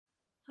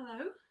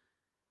Hello,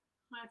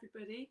 hi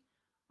everybody,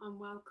 and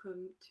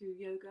welcome to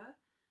yoga,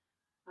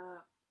 uh,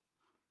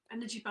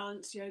 energy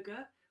balance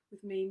yoga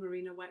with me,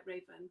 Marina White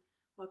Raven.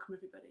 Welcome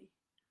everybody.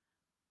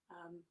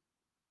 Um,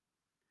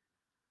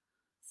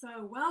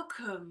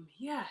 welcome,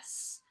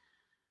 yes,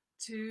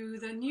 to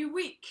the new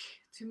week,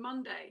 to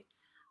Monday,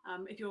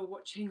 if you're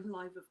watching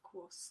live, of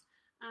course.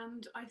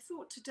 And I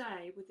thought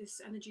today, with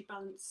this energy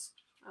balance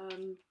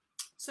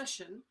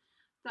session,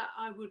 that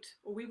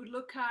we would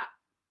look at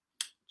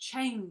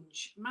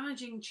change,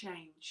 managing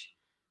change.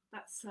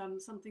 That's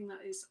something that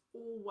is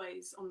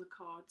always on the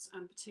cards,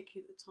 and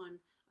particularly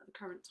at the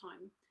current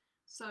time.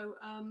 So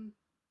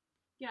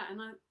yeah, and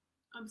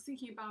I'm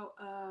thinking about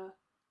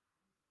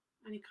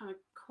any kind of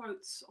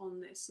quotes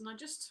on this, and I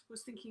just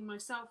was thinking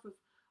myself of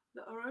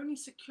that our only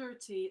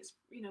security is,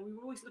 we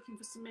were always looking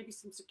for maybe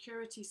some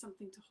security,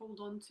 something to hold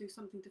on to,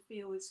 something to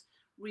feel is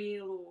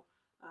real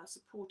or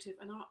supportive,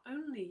 and our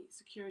only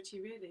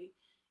security really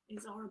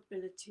is our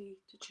ability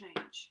to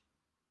change.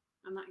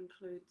 And that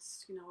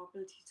includes, our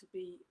ability to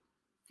be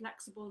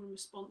flexible and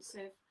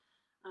responsive,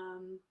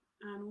 and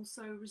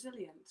also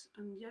resilient.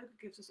 And yoga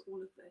gives us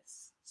all of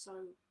this.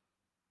 So,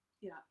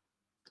 yeah,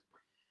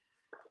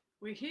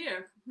 we're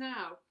here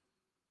now,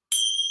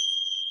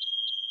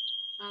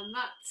 and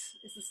that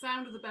is the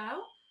sound of the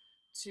bell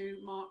to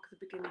mark the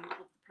beginning of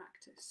the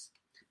practice.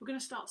 We're going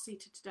to start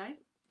seated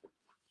today.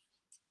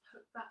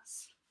 Hope that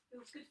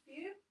feels good for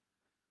you.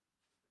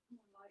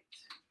 More light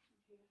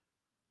in here.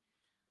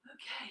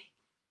 Okay.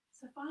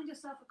 So find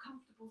yourself a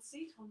comfortable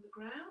seat on the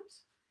ground.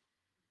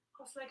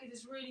 Cross-legged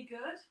is really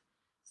good.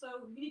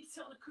 So if you need to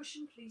sit on a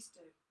cushion, please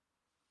do.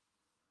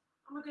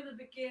 And we're going to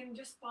begin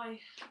just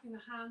by having the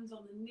hands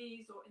on the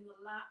knees or in the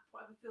lap,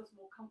 whatever feels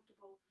more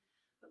comfortable.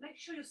 But make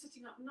sure you're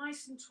sitting up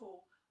nice and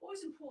tall.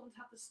 Always important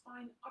to have the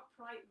spine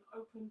upright and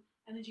open.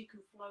 Energy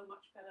can flow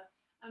much better.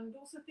 And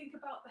also think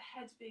about the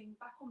head being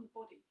back on the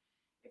body.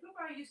 If you're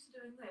very used to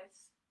doing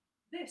this,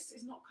 this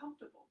is not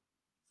comfortable.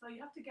 So you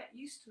have to get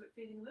used to it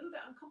feeling a little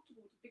bit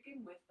uncomfortable to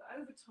begin with, but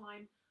over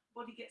time, the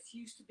body gets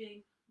used to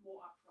being more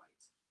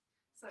upright.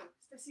 So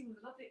sitting with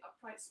a lovely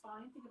upright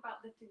spine, think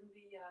about lifting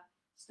the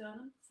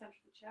sternum, center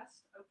of the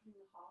chest, opening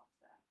the heart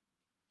there.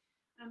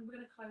 And we're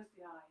going to close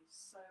the eyes.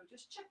 So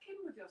just check in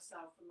with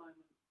yourself a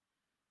moment.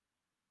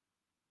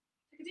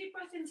 Take a deep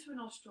breath in through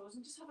the nostrils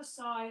and just have a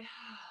sigh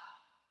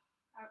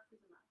out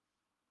through the mouth.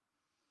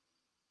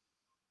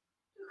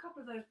 Do a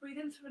couple of those.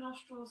 Breathe in through the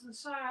nostrils and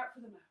sigh out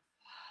through the mouth.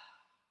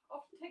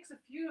 Often takes a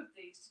few of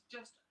these to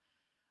just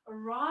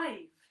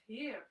arrive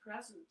here,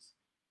 present.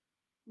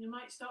 You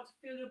might start to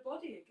feel your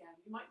body again.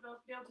 You might be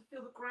able to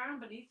feel the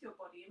ground beneath your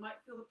body. You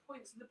might feel the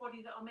points of the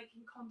body that are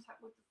making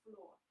contact with the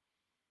floor.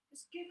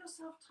 Just give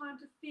yourself time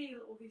to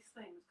feel all these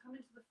things. Come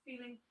into the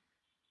feeling,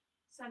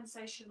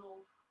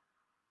 sensational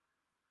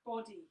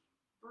body,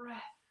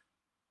 breath.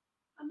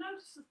 And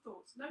notice the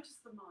thoughts,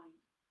 notice the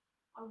mind.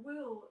 I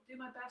will do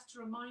my best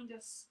to remind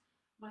us,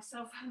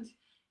 myself and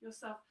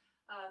yourself,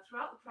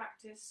 throughout the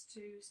practice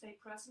to stay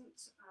present,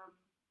 and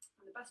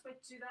the best way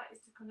to do that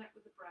is to connect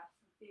with the breath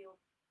and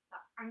feel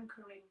that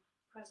anchoring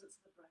presence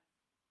of the breath.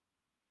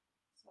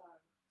 So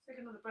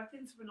take another breath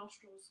in through the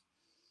nostrils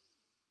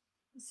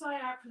and sigh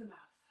out through the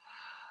mouth.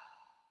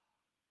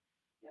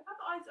 Yeah,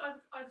 have the eyes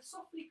either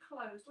softly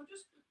closed or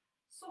just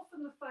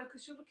soften the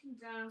focus. You're looking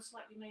down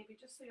slightly maybe,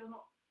 just so you're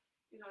not,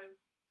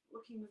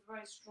 looking with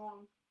very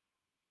strong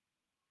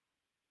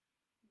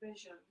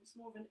vision. It's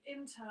more of an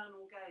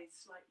internal gaze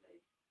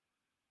slightly.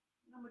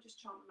 And then we'll just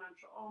chant the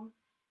mantra on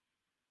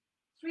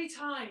 3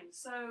 times.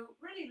 So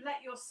really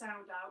let your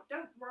sound out.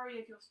 Don't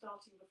worry if you're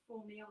starting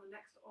before me on the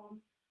next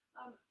on.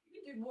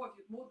 You can do more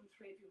than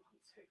 3 if you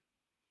want to.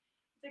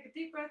 Take a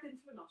deep breath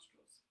into the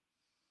nostrils.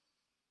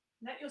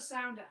 Let your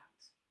sound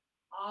out.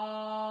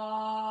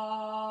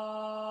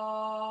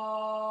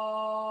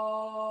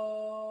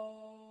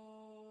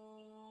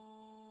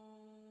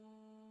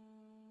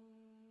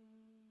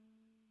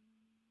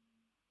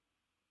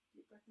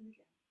 Deep breath in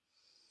again.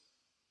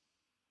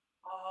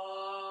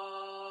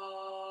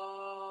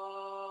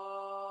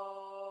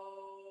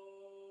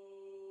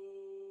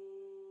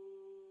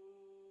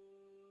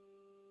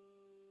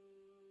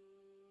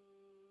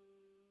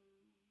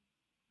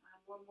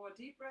 And one more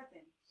deep breath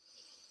in.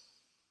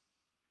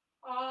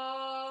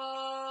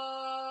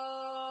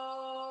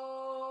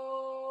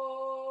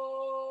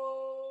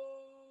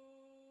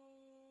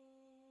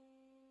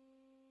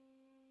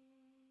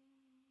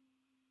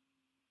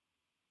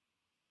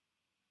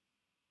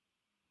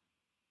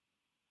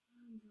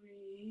 And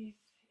breathe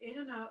in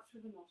and out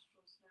through the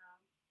nostrils now.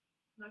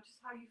 Notice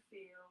how you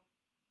feel.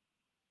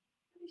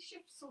 Any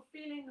shifts or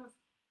feeling of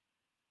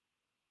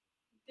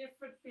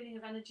different feeling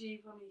of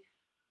energy when we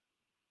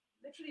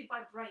literally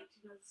vibrate.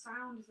 The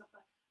sound is a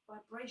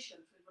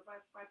vibration, so we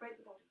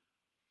vibrate the body.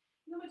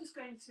 And then we're just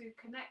going to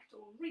connect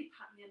or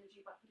repattern the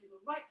energy by putting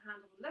the right hand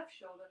on the left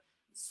shoulder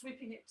and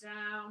sweeping it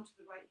down to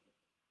the right hip.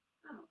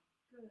 Oh,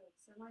 good.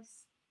 So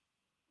nice.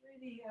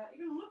 Really,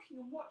 even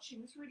looking and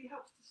watching, this really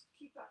helps to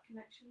keep that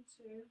connection.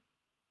 2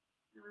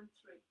 and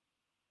 3.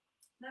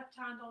 Left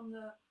hand on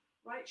the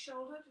Right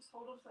shoulder, just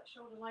hold on to that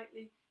shoulder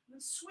lightly, and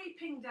then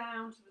sweeping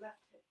down to the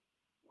left hip.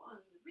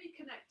 One,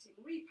 reconnecting,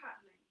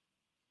 repatterning.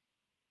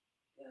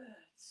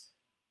 Good.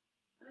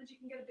 And as you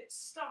can get a bit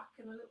stuck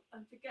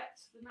and forget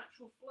the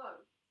natural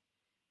flow.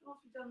 And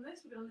once we've done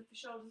this, we're going to lift the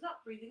shoulders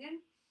up, breathing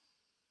in.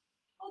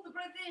 Hold the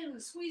breath in,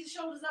 squeeze the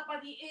shoulders up by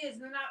the ears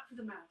and then out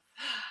through the mouth.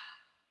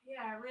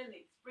 Yeah,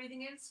 release.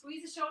 Breathing in,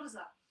 squeeze the shoulders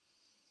up.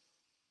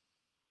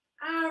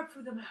 Out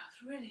through the mouth,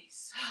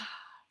 release.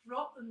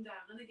 Drop them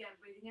down, and again,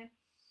 breathing in.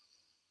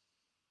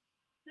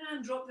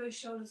 And drop those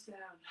shoulders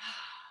down.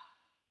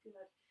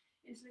 Good.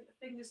 Interlink the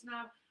fingers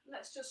now.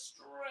 Let's just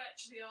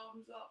stretch the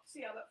arms up.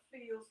 See how that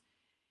feels.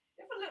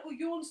 If a little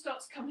yawn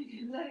starts coming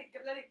in, let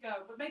it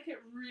go, but make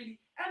it really,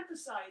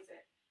 emphasize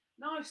it.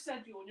 Now I've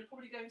said yawn, you're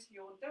probably going to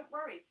yawn. Don't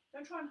worry.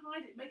 Don't try and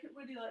hide it. Make it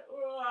really like,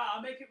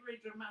 make it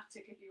really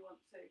dramatic if you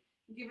want to.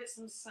 And give it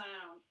some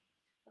sound.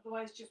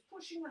 Otherwise, just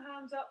pushing the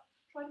hands up,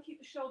 try to keep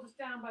the shoulders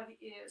down by the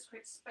ears,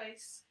 create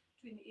space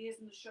between the ears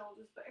and the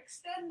shoulders, but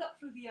extend up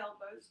through the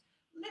elbows,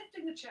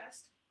 lifting the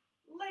chest,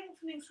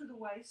 lengthening through the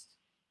waist.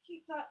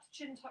 Keep that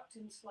chin tucked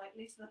in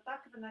slightly so the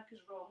back of the neck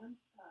is long,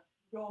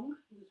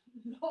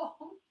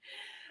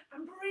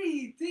 and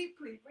breathe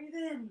deeply. Breathe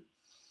in.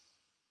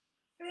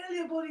 Feel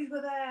your body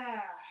with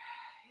air.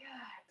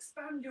 Yeah,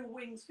 expand your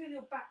wings. Feel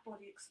your back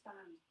body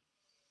expand.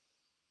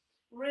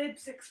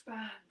 Ribs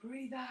expand.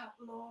 Breathe out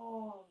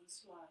long and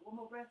slow. One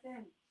more breath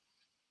in.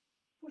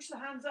 Push the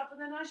hands up,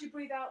 and then as you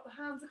breathe out, the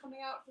hands are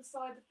coming out to the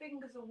side. The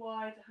fingers are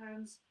wide. The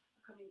hands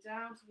are coming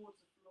down towards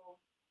the floor.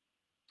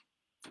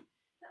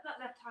 Let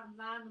that left hand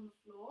land on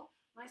the floor.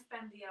 Nice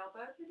bendy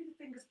elbow. Maybe the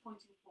fingers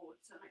pointing forward,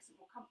 so it makes it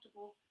more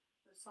comfortable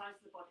for the sides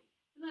of the body.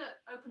 I'm going to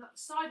open up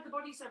the side of the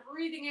body, so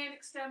breathing in,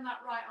 extend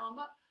that right arm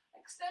up,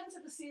 extend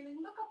to the ceiling,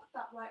 look up at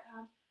that right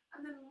hand,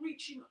 and then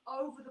reaching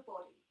over the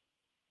body.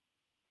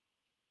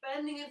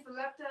 Bending in for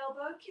the left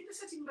elbow, keep the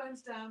sitting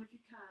bones down if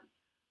you can,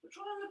 but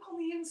try and look on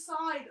the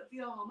inside of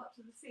the arm up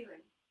to the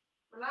ceiling.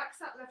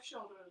 Relax that left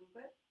shoulder a little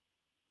bit.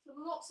 So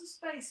lots of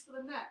space for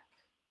the neck.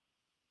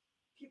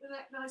 Keep the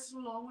neck nice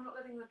and long, we're not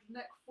letting the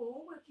neck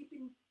fall, we're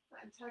keeping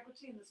that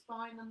integrity in the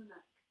spine and the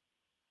neck.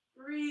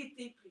 Breathe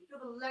deeply.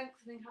 Feel the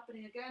lengthening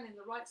happening again in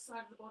the right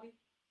side of the body,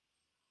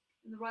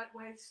 in the right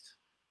waist.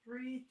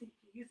 Breathe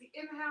deeply. Use the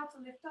inhale to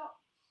lift up.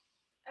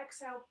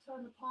 Exhale,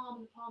 turn the palm,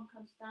 and the palm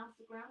comes down to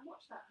the ground.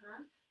 Watch that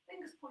hand.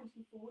 Fingers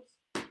pointing forwards.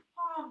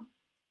 Palm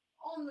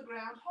on the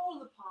ground.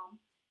 Hold the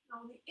palm.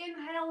 Now on the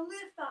inhale,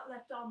 lift that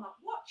left arm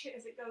up. Watch it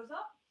as it goes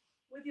up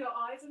with your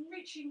eyes and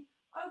reaching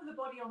over the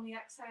body on the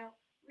exhale.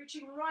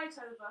 Reaching right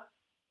over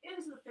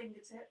into the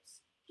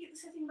fingertips. Keep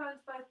the sitting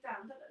bones both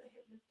down. Don't let the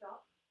hip lift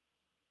up.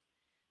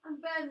 And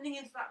bending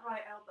into that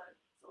right elbow.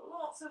 So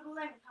lots of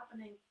length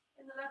happening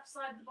in the left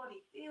side of the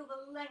body. Feel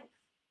the length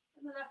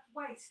in the left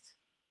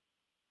waist.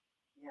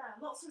 Yeah,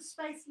 lots of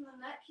space in the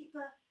neck. Keep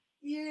the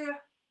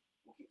ear,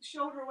 or keep the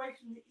shoulder away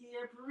from the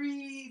ear.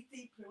 Breathe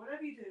deeply.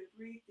 Whatever you do,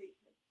 breathe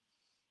deeply.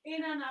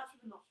 In and out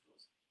through the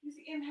nostrils. Use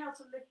the inhale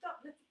to lift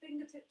up, lift the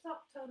fingertips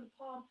up, turn the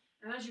palm,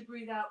 and as you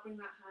breathe out, bring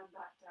that hand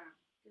back down.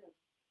 Good.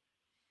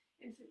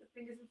 Insert the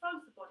fingers in front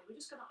of the body. We're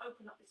just going to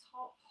open up this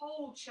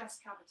whole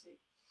chest cavity.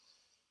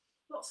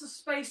 Lots of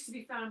space to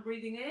be found.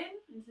 Breathing in,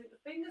 insert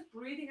the fingers,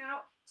 breathing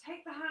out.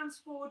 Take the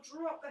hands forward,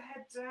 drop the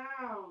head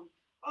down.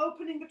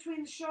 Opening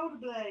between the shoulder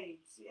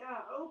blades.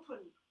 Yeah,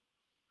 open.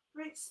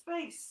 Create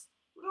space.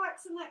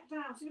 Relax the neck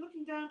down. So you're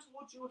looking down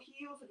towards your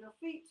heels of your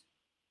feet.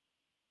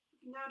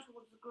 Looking down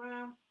towards the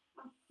ground.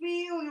 And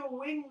feel your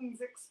wings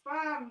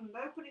expand.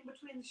 Opening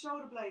between the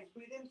shoulder blades.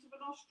 Breathe into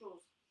the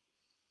nostrils.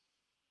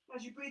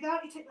 As you breathe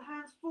out, you take the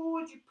hands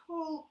forward. You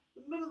pull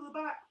the middle of the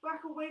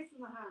back away from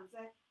the hands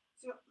there.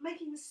 So you're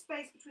making the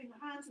space between the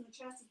hands and the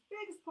chest as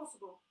big as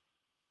possible.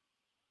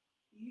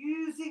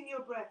 Using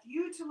your breath,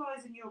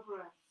 utilizing your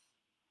breath.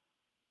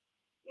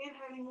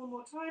 Inhaling one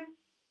more time.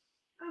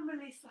 And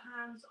release the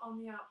hands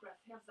on the out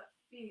breath. How does that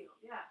feel?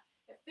 Yeah.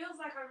 It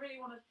feels like I really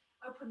want to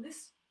open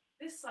this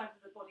side of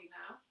the body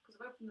now, because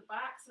I've opened the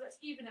back. So let's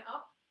even it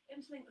up.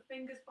 Interlink the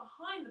fingers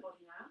behind the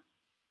body now.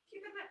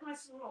 Keep the neck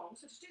nice and long.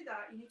 So to do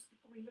that, you need to be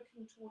probably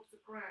looking towards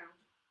the ground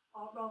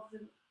rather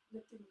than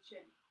lifting the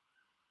chin.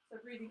 So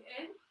breathing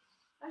in.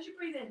 As you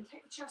breathe in,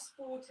 take the chest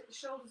forward, take the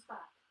shoulders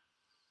back.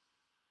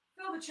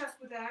 Fill the chest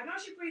with air. And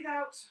as you breathe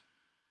out,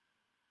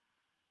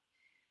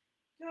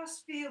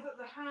 just feel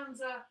that the hands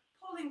are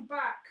pulling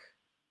back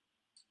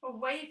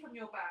away from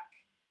your back.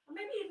 And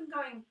maybe even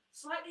going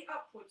slightly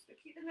upwards, but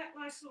keep the neck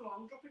nice and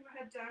long, dropping the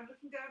head down,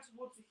 looking down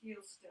towards the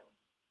heels still.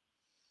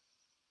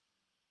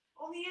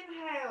 On the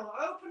inhale,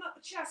 open up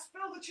the chest,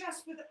 fill the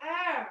chest with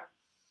air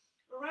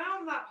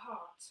around that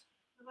heart.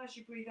 And as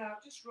you breathe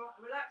out, just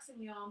relaxing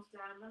the arms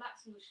down,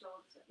 relaxing the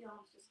shoulders, let the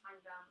arms just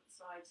hang down at the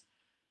sides.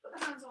 Put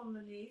the hands on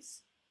the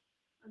knees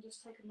and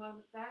just take a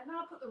moment there.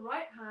 Now put the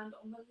right hand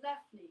on the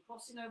left knee,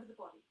 crossing over the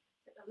body.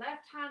 Take the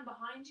left hand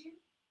behind you,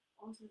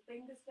 onto the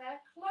fingers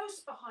there,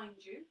 close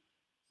behind you,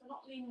 so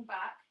not leaning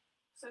back.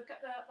 So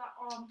get that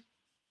arm,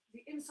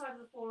 the inside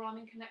of the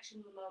forearm in connection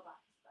with the lower back.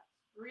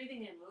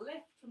 Breathing in,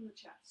 lift from the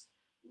chest,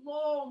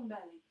 long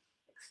belly,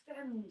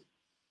 extend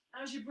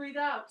As you breathe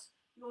out,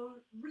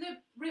 your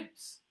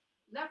ribs,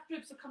 left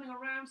ribs are coming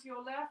around to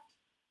your left.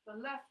 The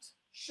left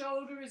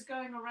shoulder is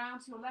going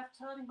around to your left,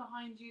 turning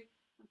behind you.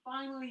 And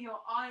finally, your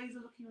eyes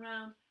are looking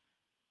around,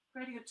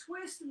 creating a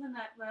twist in the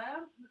neck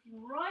there,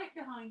 looking right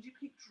behind you.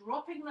 Keep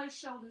dropping those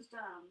shoulders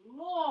down.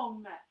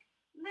 Long neck.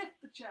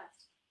 Lift the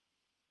chest.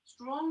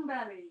 Strong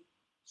belly.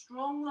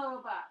 Strong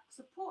lower back.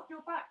 Support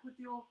your back with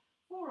your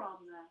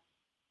forearm there.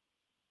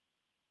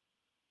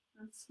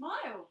 And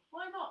smile.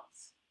 Why not?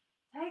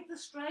 Take the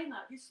strain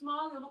out. If you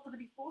smile, you're not going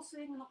to be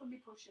forcing, you're not going to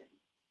be pushing.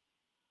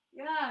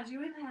 Yeah, as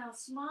you inhale,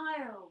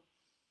 smile.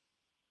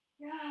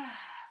 Yeah,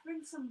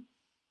 bring some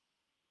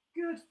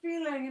good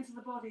feeling into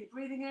the body.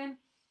 Breathing in,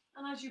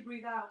 and as you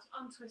breathe out,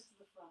 untwist to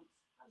the front.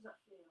 How does that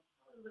feel?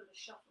 A little bit of a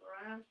shuffle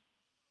around.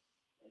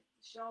 Lift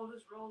the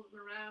shoulders, roll them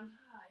around.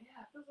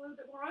 Yeah, it feels a little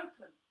bit more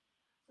open.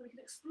 So we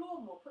can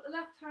explore more. Put the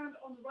left hand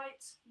on the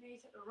right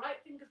knee, take the right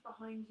fingers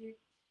behind you.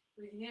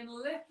 Breathing in,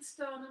 lift the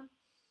sternum.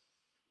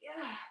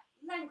 Yeah,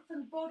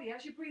 lengthen body.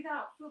 As you breathe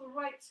out, feel the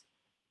right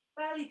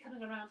belly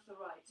coming around to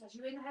the right. As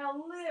you inhale,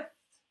 lift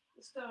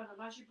the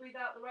sternum. As you breathe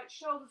out, the right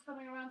shoulders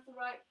coming around to the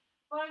right.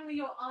 Finally,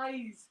 your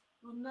eyes,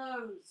 your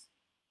nose,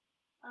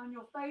 and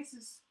your face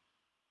is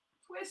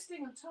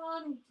twisting and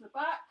turning to the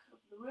back of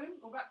the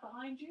room or back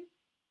behind you.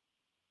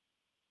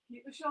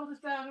 Keep the shoulders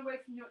down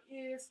away from your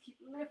ears. Keep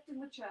lifting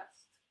the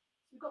chest.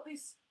 So we've got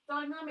this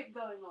dynamic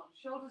going on.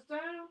 Shoulders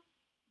down,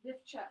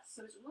 lift chest.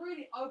 So it's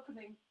really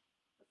opening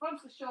the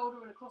front of the shoulder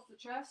and across the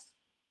chest,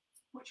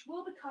 which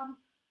will become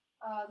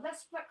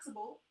less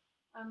flexible,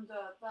 and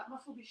that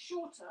muscle will be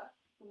shorter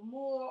the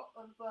more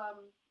of,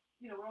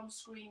 we're on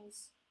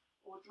screens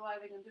or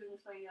driving and doing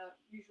the very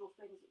usual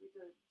things that we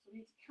do. So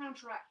we need to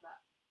counteract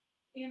that.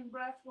 In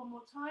breath, one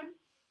more time.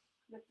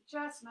 Lift the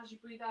chest, and as you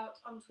breathe out,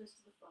 untwist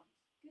to the front.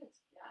 Good,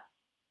 yeah.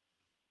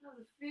 How's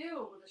it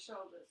feel with the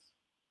shoulders?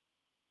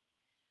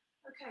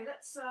 Okay,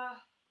 let's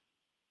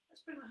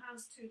bring the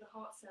hands to the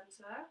heart center.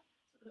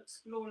 So we're going to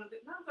explore a little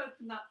bit. Now I've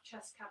opened that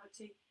chest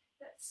cavity.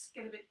 Let's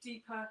get a bit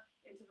deeper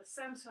into the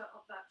center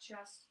of that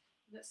chest.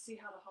 And let's see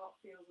how the heart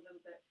feels a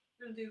little bit.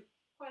 We're going to do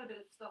quite a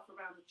bit of stuff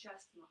around the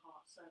chest and the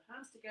heart. So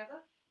hands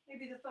together.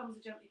 Maybe the thumbs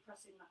are gently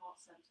pressing the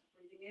heart center.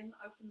 Breathing in,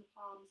 open the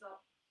palms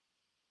up.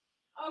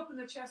 Open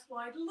the chest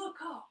wide, look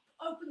up.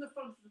 Open the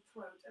front of the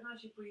throat. And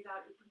as you breathe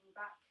out, you're bringing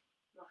back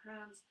your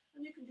hands.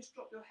 And you can just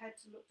drop your head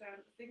to look down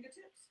at the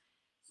fingertips.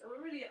 So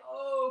we're really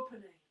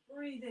opening.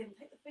 Breathe in,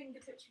 take the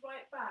fingertips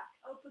right back.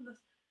 Open the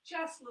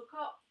chest, look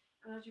up.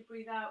 And as you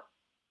breathe out,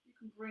 you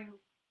can bring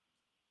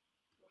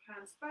your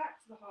hands back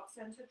to the heart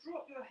center.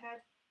 Drop your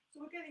head. So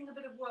we're getting a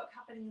bit of work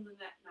happening in the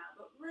neck now,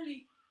 but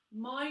really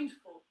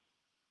mindful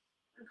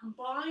and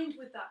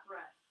combined with that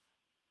breath.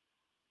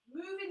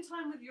 Move in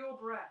time with your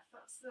breath.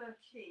 That's the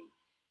key.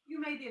 You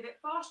may be a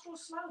bit faster or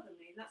slower than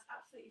me, and that's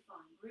absolutely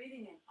fine.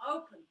 Breathing in,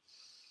 open.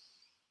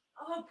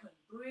 Open,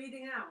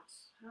 breathing out.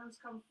 Hands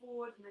come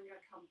forward, and then you're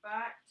going to come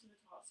back to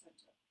the heart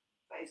center.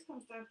 Face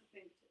comes down to the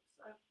fingertips.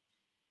 So,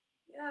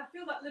 yeah,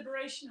 feel that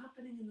liberation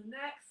happening in the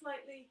neck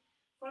slightly.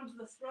 Front of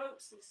the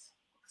throat, this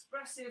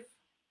expressive,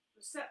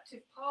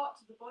 receptive part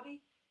of the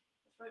body,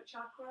 the throat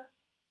chakra,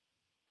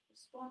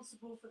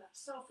 responsible for that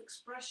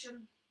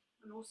self-expression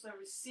and also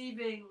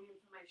receiving the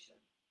information.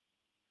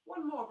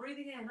 One more,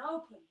 breathing in,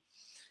 open.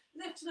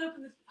 Lift and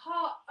open the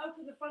heart,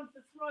 open the front of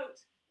the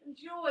throat.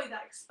 Enjoy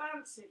that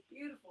expansive,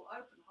 beautiful,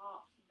 open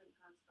heart. And bring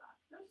the hands back.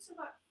 Notice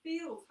how it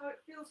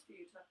feels for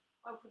you to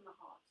open the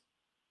heart.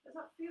 Does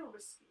that feel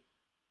risky?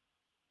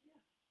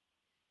 Yeah.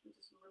 You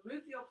just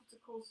remove the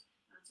obstacles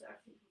and so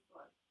everything can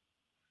flow.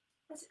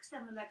 Let's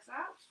extend the legs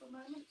out for a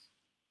moment.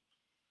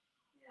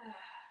 Yeah.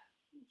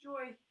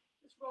 Enjoy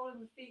just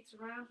rolling the feet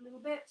around a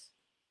little bit.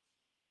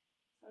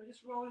 So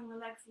just rolling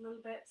the legs a little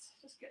bit.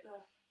 Just get the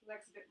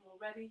legs a bit more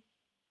ready.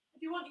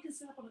 If you want, you can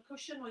sit up on a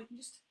cushion, or you can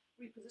just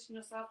reposition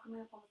yourself, coming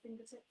up on the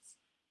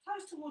fingertips.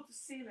 Toes towards the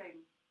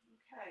ceiling.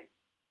 Okay.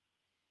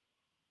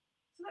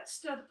 So let's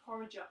stir the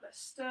porridge up. Let's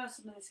stir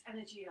some of this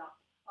energy up.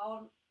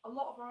 A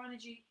lot of our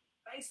energy,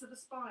 base of the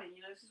spine.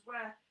 You know, this is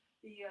where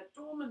the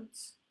dormant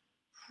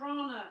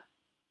prana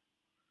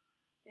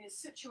is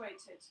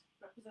situated,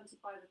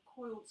 represented by the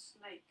coiled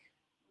snake.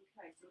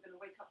 Okay, so we're going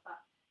to wake up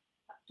that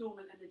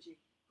dormant energy.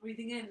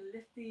 Breathing in,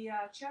 lift the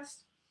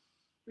chest.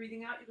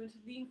 Breathing out, you're going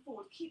to lean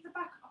forward. Keep the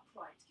back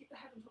upright. Keep the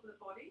head on top of the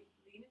body.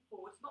 Leaning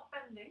forwards, not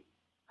bending.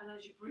 And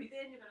as you breathe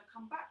in, you're going to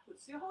come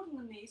backwards. So you're holding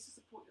the knees to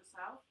support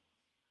yourself.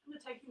 And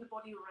you're taking the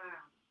body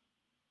around.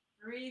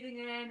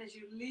 Breathing in as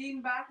you lean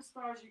back as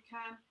far as you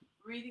can.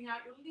 Breathing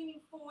out, you're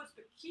leaning forwards,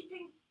 but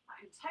keeping that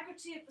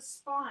integrity of the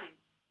spine.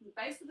 From the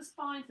base of the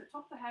spine to the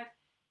top of the head.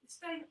 It's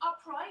staying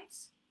upright,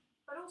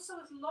 but also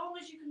as long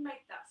as you can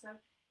make that.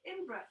 So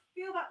in breath,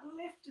 feel that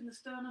lift in the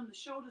sternum. The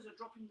shoulders are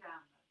dropping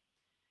down.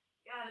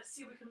 Yeah, let's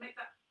see if we can make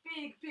that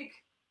big,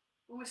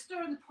 when we're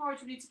stirring the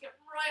porridge, we need to get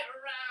right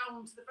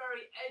around to the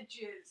very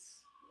edges.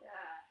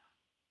 Yeah.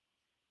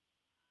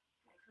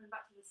 Okay, coming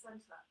back to the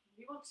center. If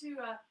you want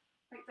to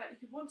make that,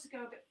 you could want to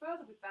go a bit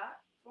further with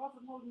that,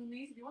 rather than holding the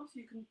knees. If you want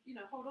to, you can,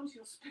 hold onto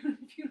your spoon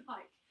if you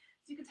like.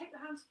 So you can take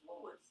the hands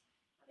forwards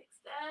and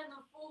extend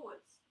them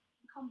forwards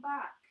and come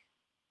back.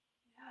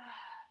 Yeah,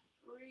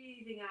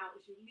 breathing out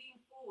as you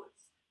lean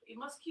forwards. But you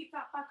must keep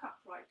that back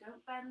upright,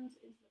 don't bend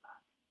into the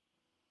back.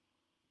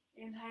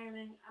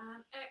 Inhaling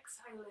and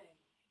exhaling.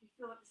 If you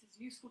feel like this is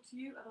useful to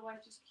you,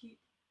 otherwise just keep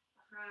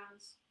the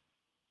hands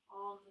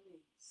on the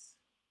knees.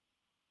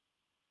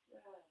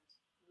 Good.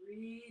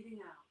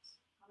 Breathing out,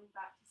 coming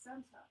back to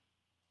center.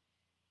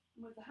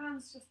 And with the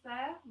hands just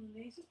there on the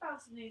knees, just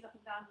bounce the knees up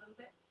and down a little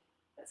bit.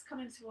 Let's come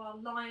into our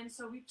line.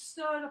 So we've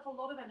stirred up a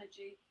lot of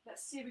energy.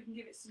 Let's see if we can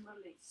give it some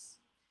release.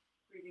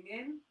 Breathing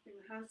in, bring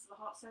the hands to the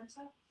heart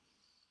center.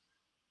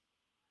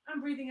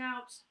 And breathing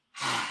out.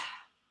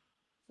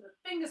 So the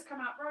fingers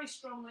come out very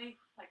strongly,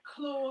 like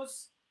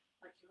claws,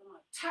 like you're going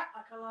to attack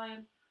like a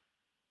lion.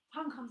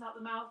 Tongue comes out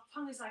the mouth.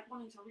 Tongue is like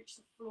wanting to reach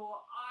the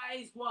floor.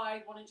 Eyes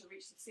wide, wanting to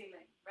reach the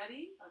ceiling.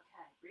 Ready?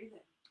 Okay, breathe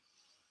in.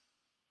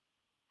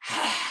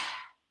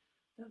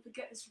 Don't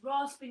forget this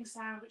rasping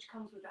sound which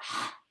comes with the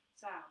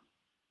sound.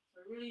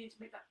 So really need to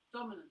make that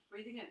dominant.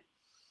 Breathing in.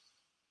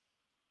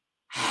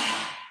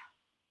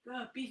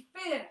 Good. Be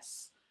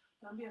fierce.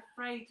 Don't be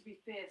afraid to be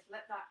fierce.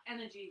 Let that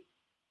energy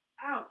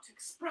out.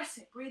 Express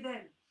it. Breathe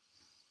in.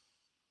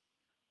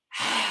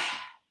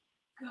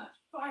 Good.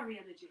 Fiery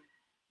energy.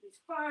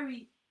 These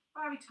fiery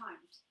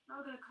times. Now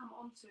we're going to come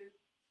on to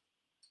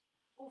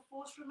all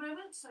fours for a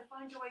moment. So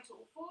find your way to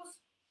all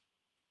fours.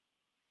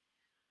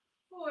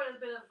 For a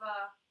little bit of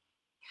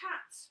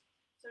cat.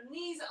 So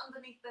knees are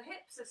underneath the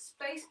hips. There's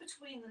space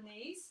between the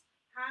knees.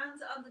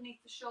 Hands are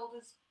underneath the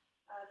shoulders.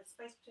 There's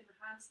space between the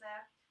hands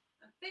there.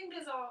 And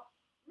fingers are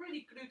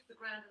really glued to the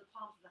ground in the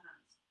palms of the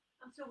hands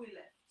until we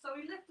lift. So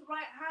we lift the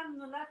right hand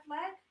and the left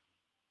leg.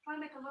 Try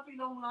and make a lovely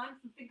long line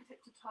from fingertip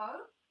to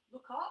toe.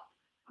 Look up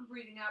and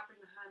breathing out, bring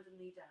the hand and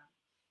knee down.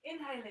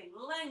 Inhaling,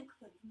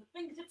 lengthen from the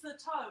fingertip to the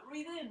toe.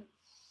 Breathe in.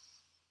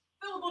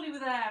 Fill the body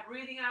with air.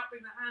 Breathing out,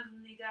 bring the hand and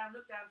knee down.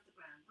 Look down to the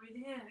ground.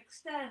 Breathing in,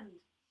 extend.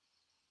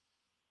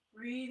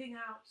 Breathing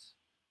out.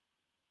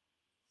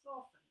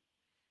 Soften.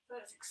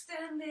 So it's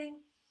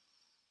extending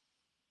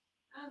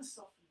and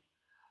softening.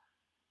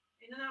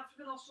 In and out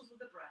through the nostrils with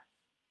the breath.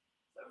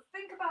 So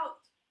think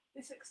about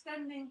this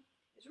extending.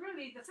 It's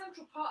really the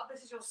central part of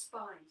this is your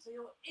spine. So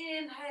you're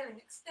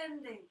inhaling,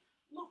 extending.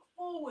 Look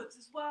forwards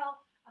as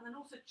well. And then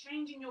also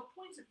changing your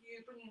point of view,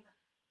 bringing the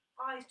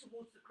eyes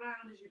towards the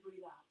ground as you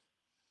breathe out.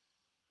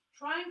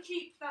 Try and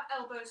keep that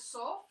elbow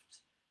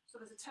soft. So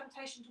there's a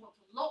temptation to want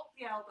to lock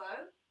the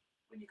elbow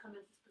when you come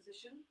into this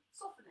position.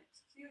 Soften it.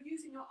 So you're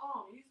using your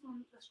arm, you're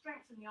using the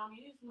strength in the arm,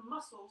 you're using the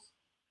muscles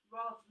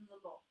rather than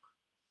the lock.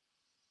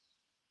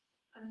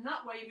 And in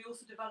that way, we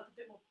also develop a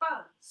bit more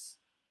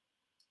balance.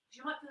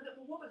 You might feel a bit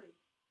more wobbly.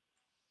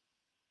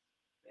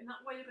 In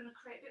that way, you're going to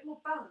create a bit more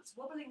balance.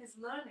 Wobbling is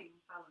learning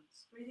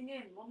balance. Breathing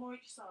in, one more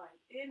each side.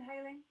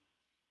 Inhaling,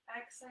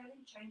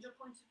 exhaling, change your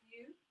point of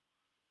view.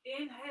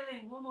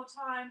 Inhaling, one more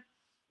time.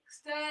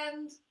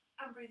 Extend,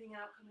 and breathing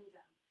out, coming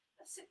down.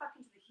 Let's sit back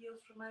into the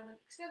heels for a moment.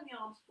 Extend the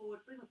arms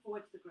forward, bring them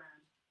forward to the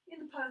ground.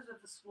 In the pose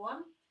of the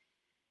swan.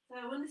 So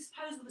in this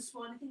pose of the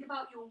swan, you think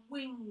about your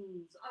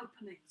wings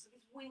opening. So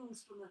these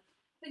wings from the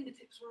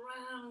fingertips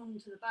around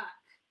to the back.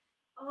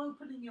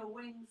 Opening your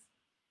wings.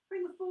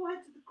 Bring the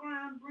forehead to the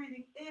ground,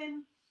 breathing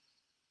in.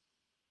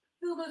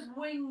 Fill those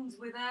wings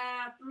with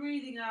air,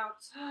 breathing out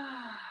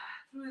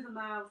through the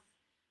mouth.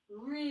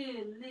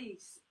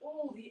 Release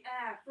all the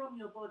air from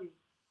your body.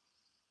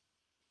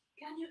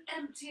 Can you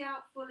empty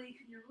out fully?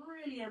 Can you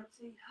really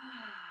empty?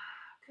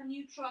 Can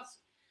you trust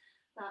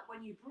that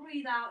when you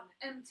breathe out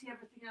and empty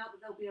everything out,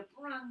 that there'll be a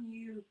brand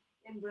new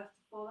in-breath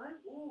to follow?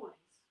 Always.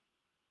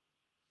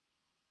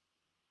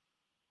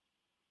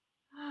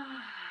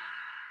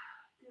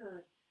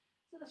 Good.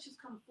 So let's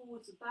just come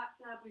forwards and back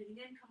there, breathing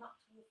in, come up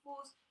to all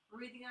fours,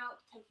 breathing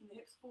out, taking the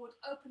hips forward,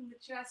 opening the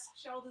chest,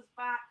 shoulders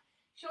back,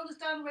 shoulders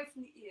down away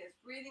from the ears,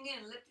 breathing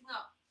in, lifting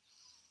up,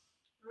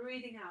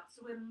 breathing out.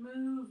 So we're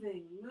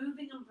moving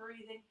and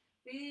breathing,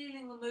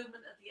 feeling the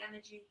movement of the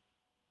energy,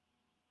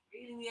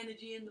 feeling the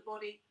energy in the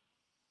body,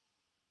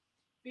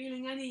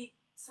 feeling any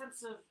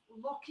sense of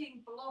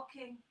locking,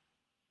 blocking,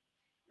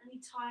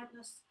 any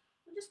tiredness,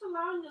 and just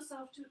allowing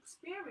yourself to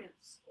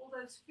experience all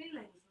those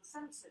feelings and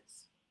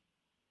senses.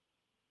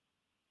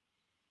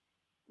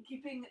 And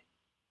keeping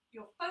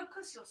your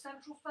focus, your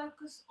central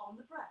focus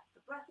on the breath.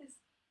 The breath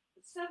is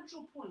the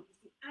central point, is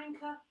the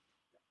anchor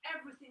that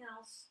everything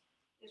else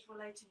is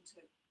relating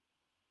to.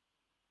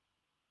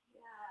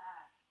 Yeah.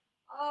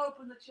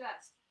 Open the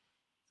chest.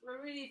 So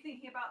we're really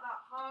thinking about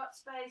that heart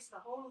space,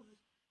 the whole of the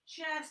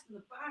chest and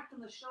the back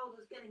and the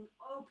shoulders getting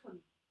open.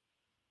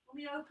 When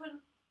we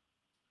open,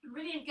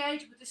 really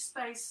engage with this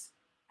space,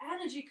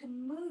 energy can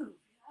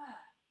move. Yeah.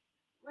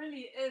 It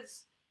really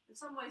is. In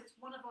some ways, it's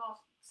one of our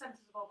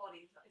centers of our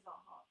body, is our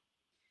heart.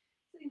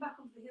 Sitting back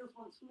onto the heels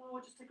once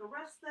more, just take a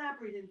rest there,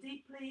 breathe in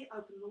deeply,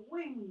 open the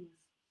wings.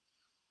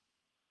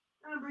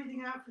 And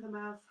breathing out through the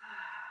mouth.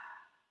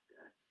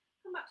 Good.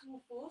 Come back to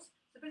all fours.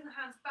 So bring the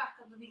hands back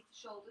underneath the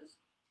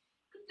shoulders.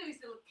 You can do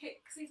these little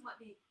kicks. These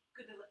might be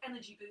good little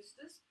energy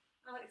boosters.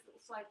 I like this little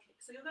side kick.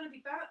 So you're going to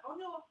be back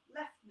on your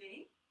left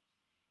knee.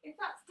 If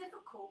that's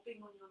difficult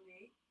being on your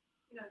knee,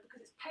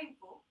 because it's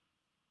painful,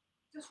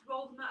 just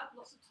roll the mat up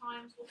lots of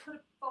times or put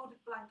a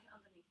folded blanket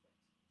underneath it.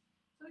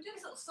 So we do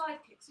these little side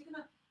kicks. You're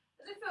gonna,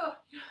 as if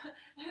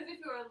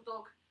you're a little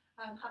dog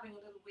having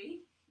a little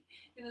wee,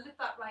 you're gonna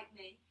lift that right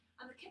knee,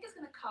 and the kick is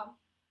gonna come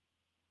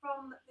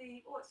from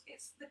the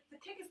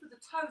kick is with the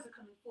toes are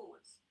coming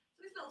forwards.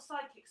 So these little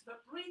side kicks,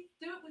 but breathe,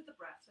 do it with the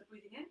breath. So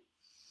breathing in,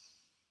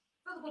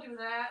 fill the body with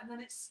air, and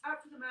then it's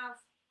out through the mouth.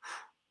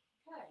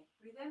 Okay,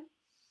 breathe in.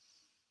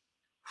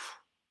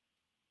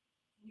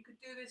 You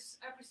could do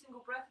this every single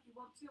breath if you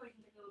want to, or you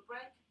can take a little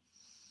break.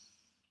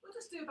 We'll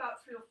just do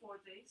about 3 or 4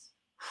 of these.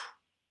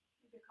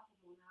 Maybe a couple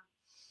more now.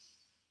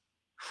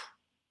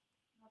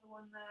 Another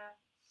one there.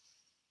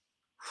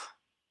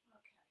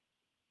 Okay,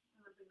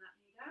 and then bring that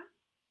knee down.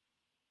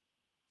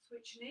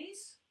 Switch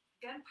knees.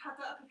 Again, pad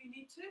that up if you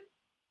need to.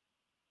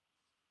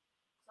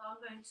 So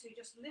I'm going to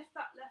just lift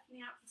that left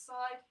knee out to the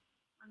side.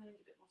 I'm going to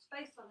need a bit more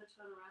space, so I'm going to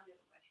turn around the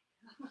other way.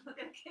 I'm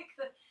going to kick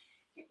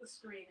the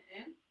screen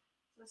in.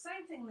 So the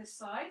same thing this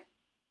side.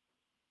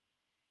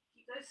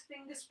 Keep those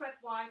fingers spread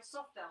wide,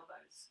 soft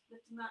elbows.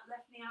 Lifting that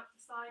left knee out to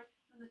the side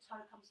and the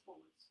toe comes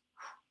forwards.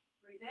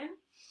 Breathe in.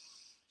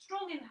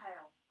 Strong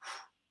inhale.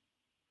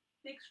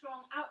 Big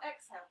strong out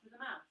exhale through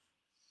the mouth.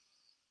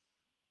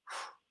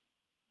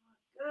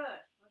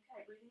 Good.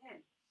 Okay, breathing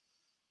in.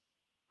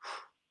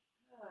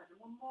 Good. And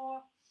one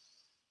more.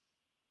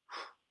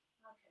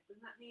 Okay,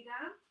 bring that knee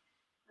down.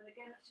 And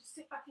again, let's just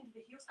sit back into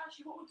the heels.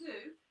 Actually, what we'll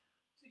do,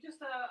 so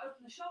just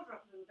open the shoulder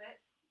up a little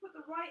bit. Put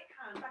the right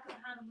hand, back of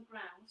the hand on the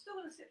ground. We're still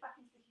going to sit back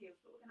into the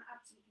heels, but we're going to add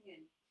something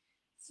in.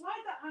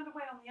 Slide that hand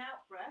away on the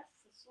out breath.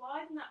 So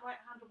sliding that right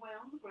hand away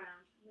on the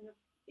ground. And then the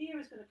ear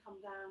is going to come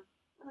down.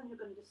 And then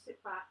you're going to just sit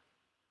back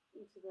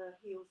into the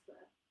heels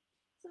there.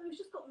 So we've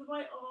just got the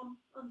right arm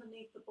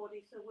underneath the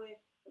body. So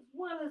we're, as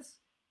well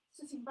as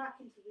sitting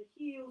back into the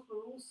heels,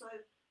 we're also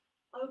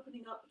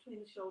opening up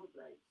between the shoulder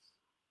blades.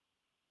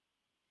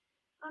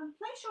 And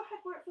place your head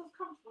where it feels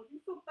comfortable. If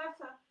you feel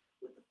better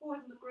with the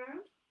forehead on the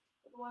ground,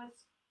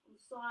 otherwise on the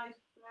side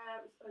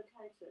there is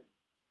okay too.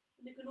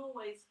 And you can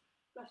always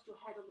rest your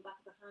head on the back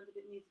of the hand if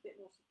it needs a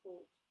bit more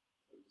support.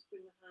 So you just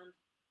bring the hand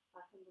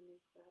back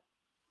underneath there.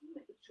 You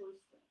make the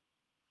choice there.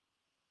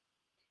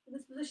 In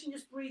this position,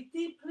 just breathe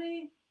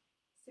deeply,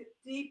 sit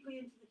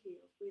deeply into the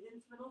heels. Breathe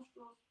into the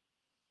nostrils.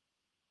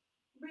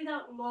 Breathe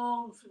out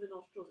long through the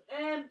nostrils.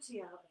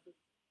 Empty out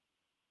everything.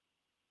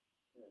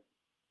 Good.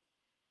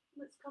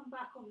 Let's come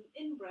back on the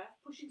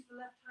in-breath, push into the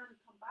left hand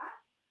and come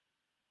back.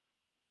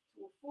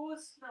 All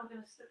fours. Now we're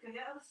going to go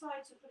the other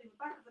side, so putting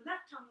the back of the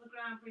left hand on the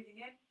ground,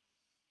 breathing in.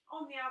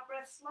 On the out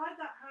breath, slide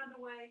that hand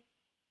away.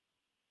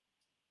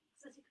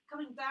 So it's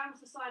coming down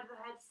to the side of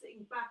the head,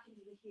 sitting back into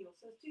the heel.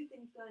 So there's 2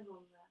 things going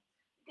on there.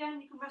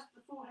 Again, you can rest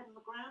the forehead on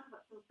the ground if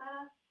that feels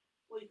better,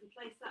 or you can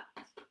place that,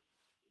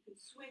 you can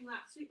swing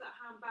that, sweep that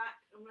hand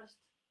back and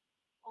rest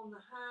on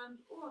the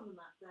hand or on the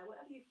mat there,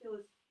 whatever you feel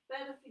is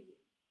better for you.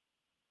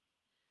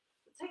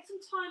 But take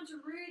some time to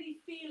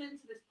really feel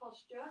into this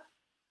posture.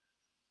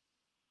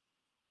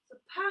 It's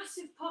a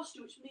passive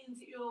posture, which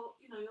means that you're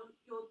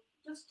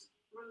just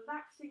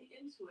relaxing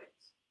into it.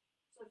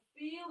 So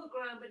feel the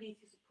ground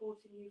beneath you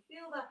supporting you.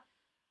 Feel the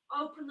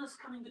openness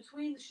coming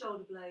between the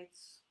shoulder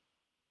blades.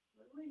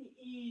 In a really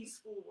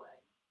easeful way.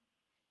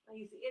 Now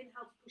use the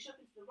inhale to push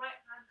up into the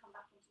right hand, come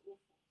back onto all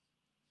fours.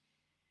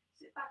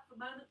 Sit back for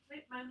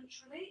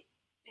momentarily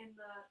in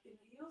the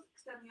heels,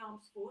 extend the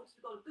arms forward. So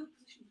we've got a good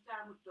position for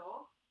downward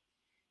dog.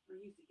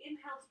 We'll use the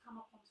inhale to come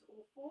up onto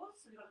all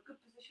fours. So we've got a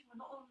good position. We're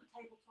not on the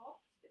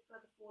tabletop. It's a bit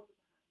further forward with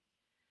the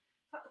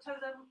hands. Tuck the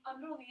toes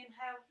under on the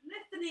inhale.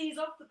 Lift the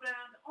knees off the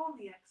ground on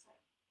the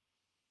exhale.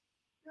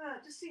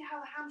 Good. Just see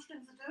how the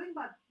hamstrings are doing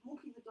by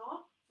walking the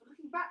dog. So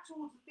looking back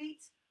towards the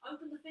feet.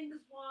 Open the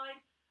fingers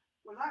wide.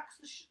 Relax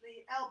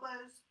the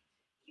elbows.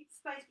 Keep the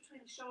space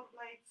between the shoulder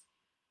blades.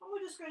 And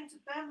we're just going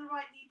to bend the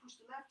right knee, push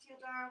the left heel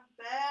down.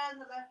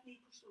 Bend the left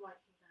knee, push the right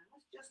heel down.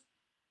 Let's just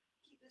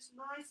keep this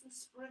nice and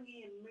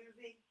springy and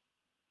moving.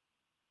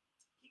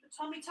 Keep the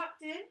tummy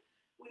tucked in.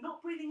 We're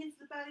not breathing into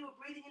the belly, we're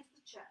breathing into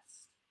the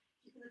chest.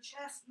 Keeping the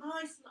chest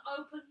nice and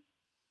open.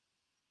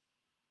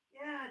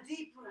 Yeah,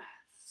 deep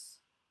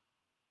breaths.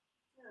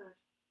 Good.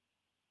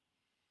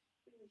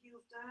 Bring the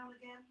heels down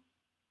again.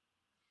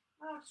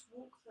 Now just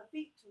walk the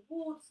feet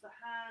towards the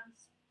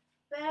hands.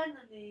 Bend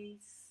the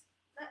knees.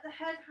 Let the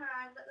head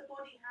hang, let the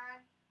body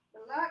hang.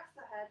 Relax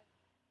the head.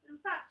 In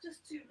fact,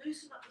 just to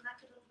loosen up the neck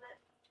a little bit,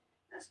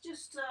 let's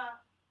just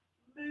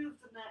move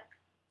the neck.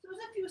 So as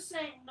if you were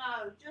saying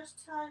no,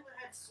 just turning the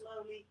head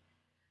slowly.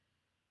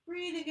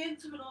 Breathing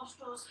into the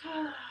nostrils,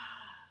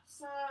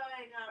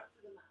 sighing out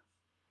through the mouth.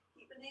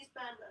 Keep the knees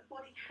bent, let the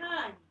body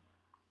hang.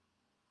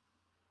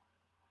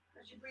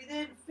 As you breathe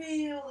in,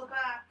 feel the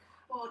back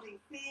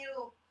body,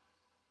 feel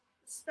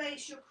the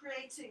space you're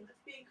creating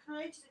that's being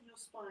created in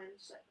your spine.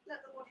 So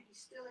let the body be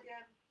still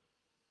again.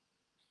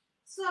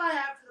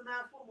 Sigh out through the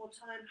mouth one more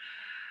time.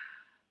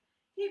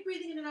 Keep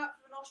breathing in and out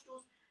through the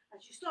nostrils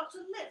as you start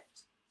to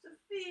lift. So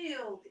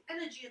feel the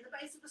energy at the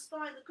base of the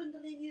spine. The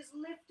Kundalini is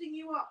lifting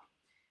you up.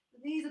 The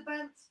knees are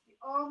bent, the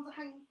arms are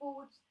hanging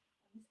forwards,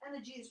 and this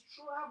energy is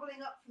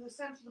travelling up from the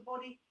centre of the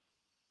body,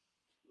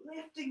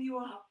 lifting you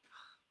up,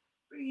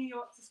 bringing you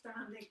up to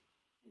standing.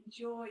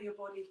 Enjoy your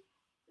body.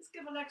 Just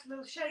give the legs a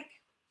little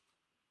shake.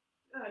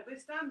 Good, we're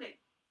standing.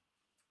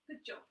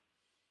 Good job.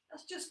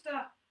 Let's just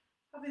have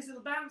these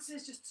little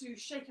bounces just to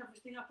shake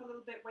everything up a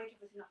little bit, wake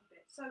everything up a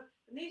bit. So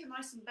the knees are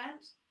nice and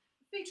bent,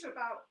 the feet are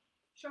about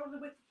shoulder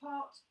width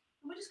apart,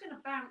 and we're just going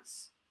to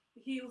bounce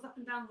the heels up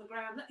and down the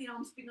ground, let the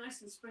arms be nice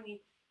and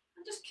springy,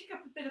 and just kick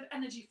up a bit of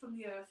energy from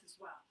the earth as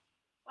well,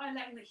 by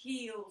letting the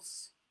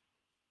heels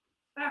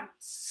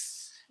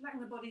bounce,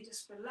 letting the body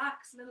just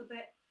relax a little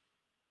bit,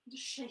 and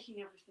just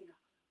shaking everything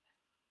up a little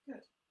bit.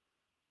 Good.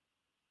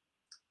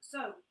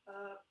 So,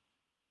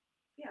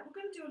 yeah, we're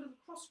going to do a little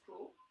cross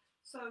crawl.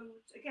 So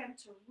again,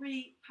 to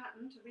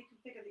repattern, to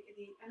reconfigure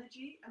the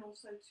energy, and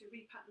also to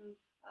repattern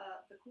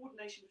the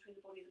coordination between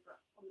the body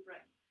and the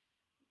brain.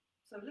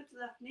 So lift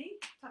the left knee,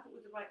 tap it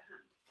with the right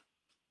hand.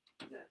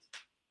 Good.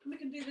 And we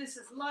can do this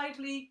as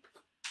lively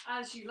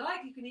as you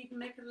like. You can even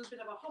make a little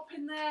bit of a hop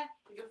in there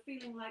if you're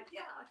feeling like,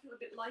 yeah, I feel a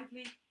bit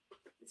lively.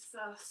 This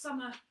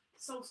summer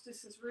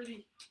solstice has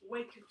really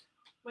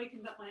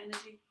wakened up my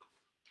energy.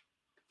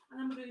 And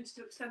then we're going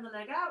to extend the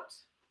leg out,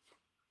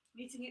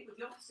 meeting it with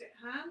the opposite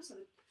hand, so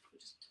that we're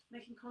just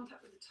making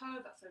contact with the toe.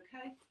 That's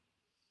okay.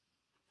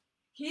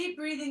 Keep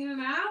breathing in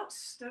and out.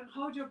 Don't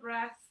hold your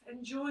breath.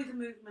 Enjoy the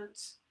movement.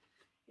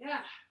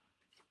 Yeah.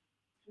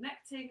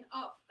 Connecting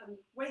up and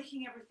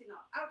waking everything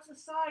up. Out to the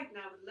side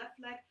now with the left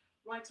leg.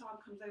 Right arm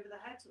comes over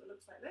the head, so it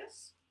looks like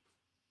this.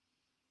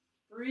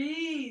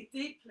 Breathe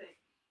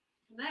deeply.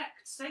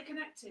 Connect. Stay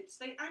connected.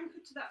 Stay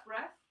anchored to that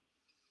breath.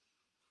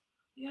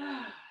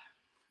 Yeah.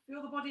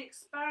 Feel the body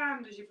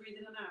expand as you breathe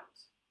in and out.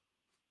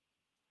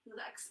 Feel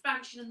that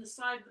expansion in the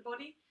side of the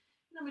body.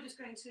 And then we're just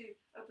going to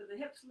open the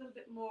hips a little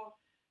bit more.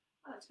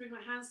 I like to bring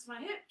my hands to my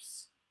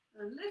hips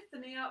and then lift the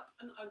knee up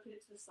and open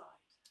it to the side.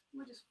 And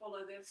we'll just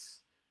follow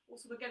this.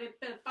 Also, we're getting a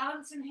bit of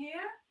balance in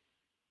here.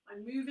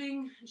 I'm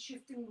moving and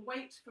shifting the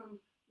weight from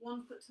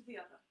one foot to the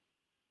other.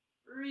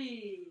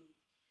 Breathe.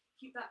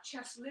 Keep that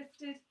chest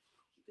lifted.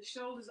 Keep the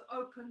shoulders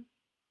open.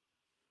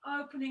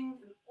 Opening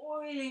and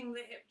oiling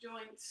the hip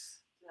joints.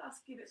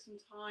 Just give it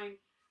some time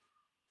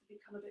to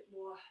become a bit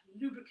more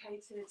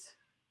lubricated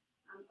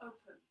and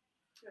open.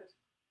 Good.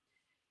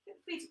 Get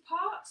the feet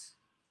apart.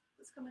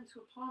 Let's come into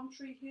a palm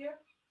tree here.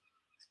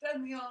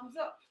 Extend the arms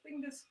up.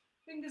 Fingers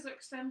are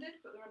extended,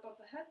 but they're above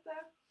the head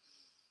there.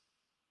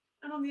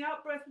 And on the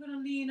out breath, we're going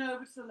to lean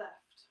over to the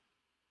left.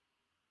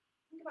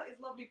 Think about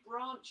these lovely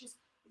branches,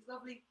 these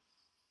lovely,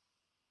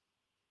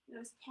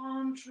 this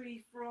palm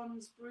tree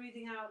fronds,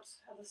 breathing out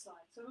other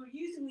side. So we're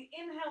using the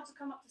inhale to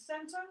come up to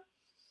center.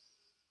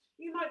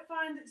 You might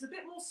find there's a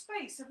bit more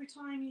space every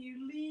time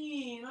you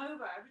lean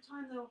over, every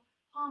time the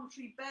palm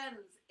tree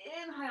bends.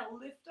 Inhale,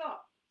 lift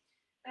up.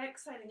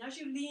 Exhaling, as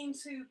you lean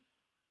to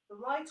the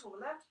right or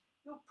the left,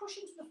 you'll push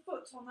into the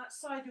foot on that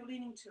side you're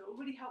leaning to. It will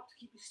really help to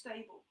keep you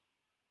stable.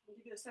 It'll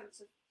give you a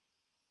sense of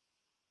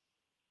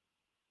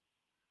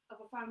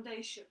a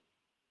foundation.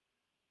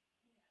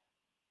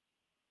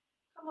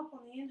 Come up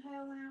on the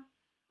inhale now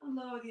and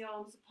lower the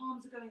arms. The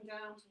palms are going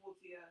down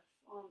towards the earth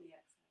on the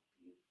exhale.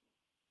 Beautiful.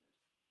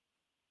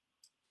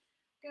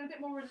 Get a bit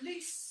more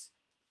release.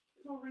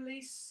 Never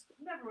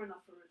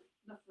enough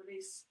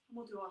release. And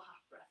we'll do our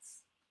half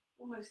breaths.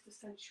 Almost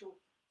essential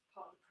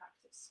part of the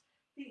practice.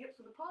 Feet hips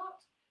width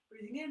apart.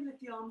 Breathing in, lift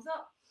the arms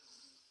up.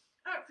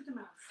 Out through the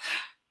mouth.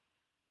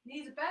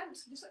 Knees are bent.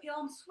 Just let the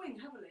arms swing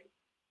heavily.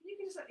 You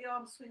can just let the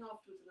arms swing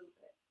afterwards a little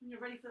bit. When you're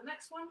ready for the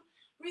next one,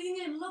 breathing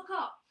in, look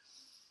up.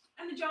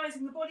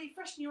 Energizing the body,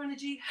 freshen your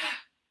energy.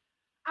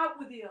 Out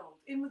with the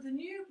old. In with the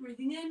new.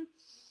 Breathing in.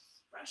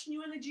 Freshen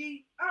your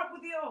energy. Out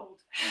with the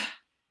old.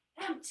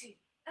 Empty.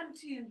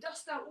 Empty and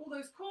dust out all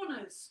those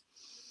corners.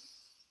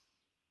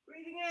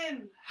 Breathing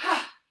in.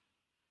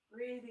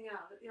 Breathing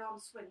out. Let the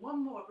arms swing.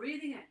 One more.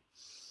 Breathing in.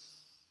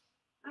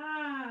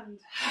 And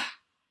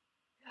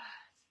good.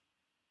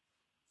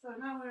 So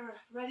now we're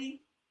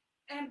ready.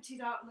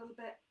 Emptied out a little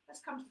bit.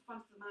 Let's come to the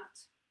front of the mat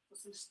for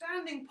some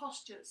standing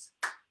postures.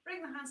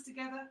 Bring the hands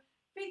together.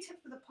 Feet hip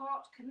width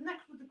apart.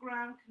 Connect with the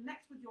ground.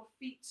 Connect with your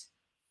feet.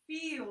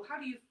 Feel. How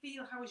do you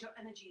feel? How is your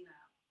energy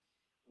now?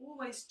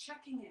 Always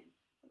checking in.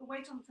 Put the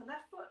weight onto the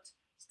left foot.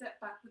 Step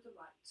back with the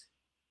right.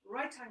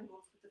 Right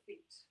angles with the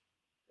feet.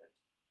 Good.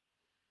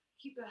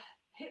 Keep the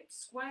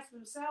hips square to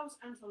themselves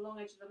and to the long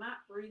edge of the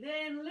mat. Breathe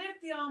in.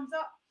 Lift the arms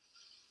up.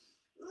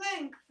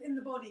 Length in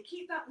the body.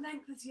 Keep that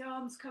length as the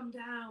arms come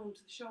down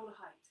to the shoulder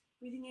height.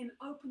 Breathing in.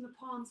 Open the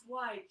palms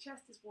wide.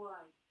 Chest is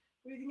wide.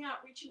 Breathing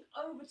out. Reaching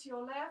over to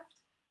your left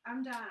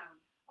and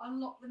down.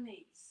 Unlock the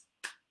knees.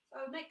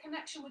 So make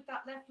connection with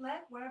that left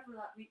leg, wherever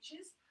that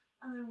reaches.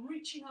 And then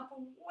reaching up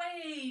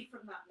away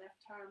from that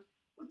left hand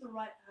with the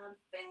right hand.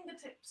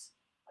 Fingertips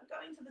are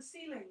going to the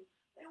ceiling.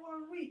 They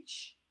want to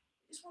reach.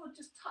 You just want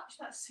to touch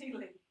that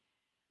ceiling.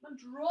 And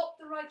drop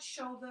the right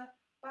shoulder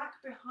back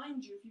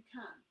behind you if you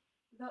can.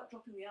 Without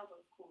dropping the elbow,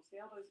 of course. The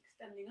elbow is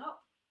extending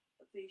up,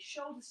 but the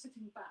shoulder's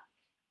sitting back.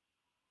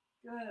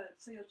 Good.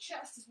 So your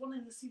chest is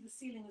wanting to see the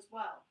ceiling as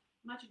well.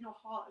 Imagine your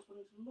heart is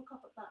wanting to look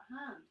up at that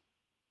hand.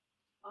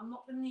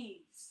 Unlock the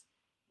knees.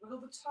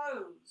 Wiggle the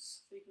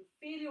toes so you can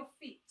feel your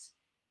feet.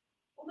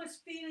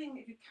 Almost feeling,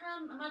 if you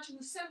can, imagine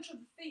the centre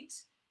of the feet.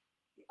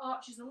 The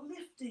arches are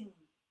lifting.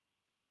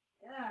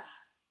 Yeah.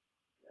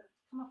 Good.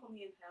 Come up on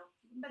the inhale.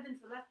 You can bend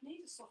into the left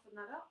knee to soften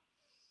that up.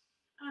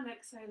 And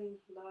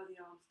exhaling, lower the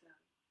arms down.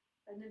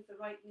 Bend into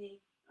the right knee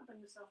and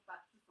bring yourself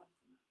back to the front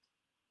of the mat.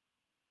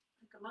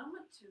 Take a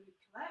moment to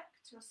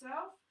collect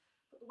yourself.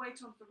 Put the weight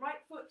onto the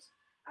right foot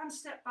and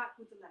step back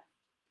with the left.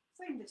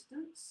 Same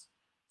distance.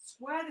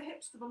 Square the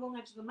hips to the long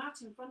edge of the mat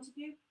in front of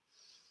you.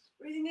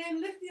 Breathing in,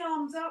 lift the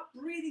arms up.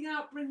 Breathing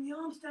out, bring the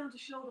arms down to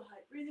shoulder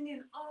height. Breathing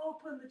in,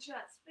 open the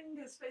chest.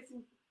 Fingers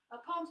facing,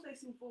 palms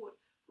facing forward.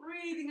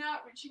 Breathing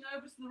out, reaching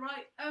over to the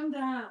right and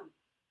down.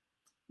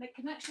 Make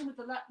connection with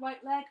the right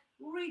leg.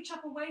 Reach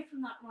up away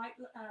from that right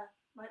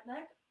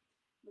leg.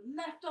 The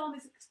left arm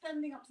is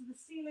extending up to the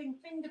ceiling.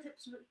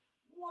 Fingertips are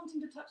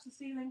wanting to touch the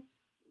ceiling.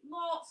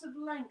 Lots of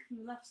length in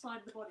the left side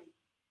of the body.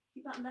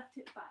 Keep that left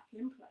hip back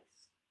in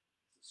place.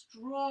 It's a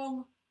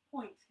strong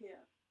point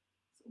here.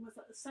 It's almost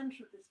at the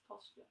centre of this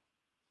posture.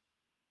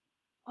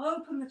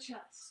 Open the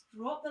chest.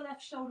 Drop the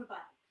left shoulder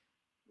back.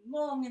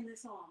 Long in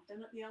this arm. Don't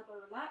let the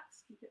elbow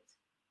relax. Keep it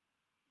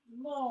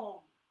long.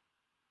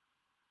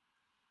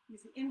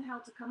 Use the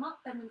inhale to come up.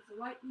 Bend into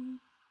the right knee.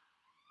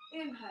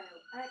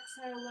 Inhale.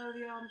 Exhale. Lower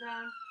the arm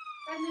down.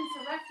 Bend into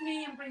the left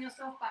knee and bring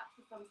yourself back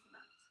to the front of the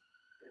mat.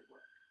 Good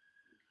work.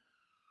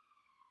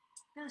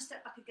 Okay. Then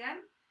step back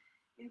again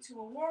into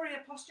a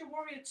warrior posture.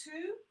 Warrior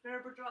 2.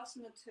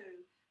 Virabhadrasana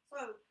 2. So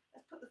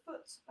let's put the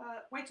foot,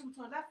 weight onto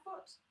the left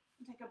foot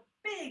and take a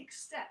big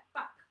step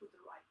back with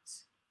the right.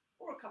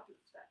 Or a couple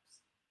of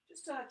steps.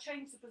 Just to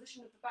change the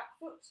position of the back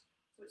foot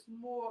so it's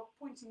more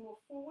pointing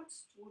more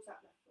forwards towards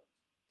that left foot.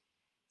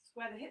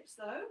 Square the hips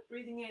though.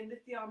 Breathing in,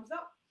 lift the arms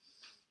up.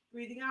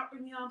 Breathing out,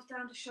 bring the arms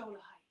down to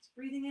shoulder height.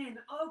 Breathing in,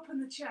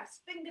 open the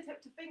chest,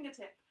 fingertip to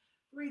fingertip.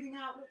 Breathing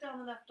out, lift down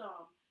the left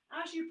arm.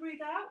 As you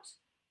breathe out,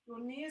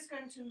 your knee is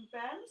going to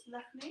bend,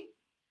 left knee.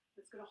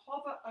 It's going to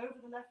hover over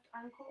the left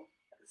ankle.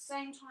 At the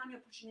same time,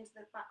 you're pushing into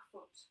the back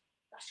foot.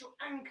 That's your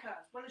anchor.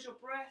 As well as your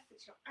breath,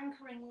 it's your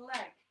anchoring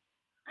leg.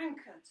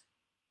 Anchored.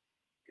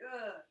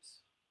 Good.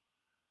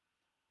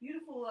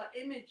 Beautiful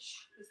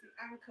image is the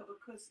anchor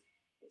because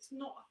it's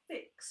not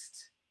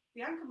fixed.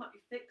 The anchor might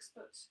be fixed,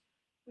 but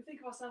if we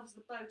think of ourselves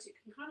as the boat, it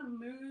can kind of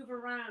move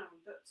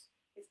around, but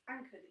it's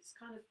anchored. It's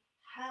kind of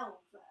held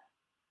there,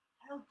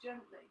 held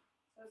gently.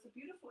 So it's a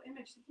beautiful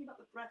image, thinking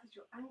about the breath as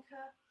your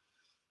anchor,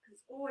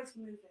 because it's always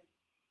moving.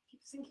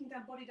 Keep sinking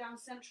down, body down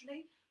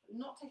centrally, but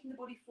not taking the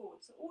body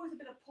forward. So always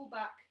a bit of pull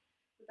back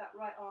with that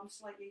right arm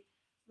slightly,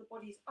 so the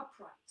body's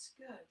upright.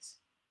 Good.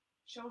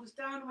 Shoulders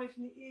down away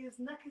from the ears,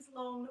 neck is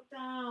long, look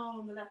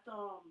down the left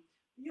arm.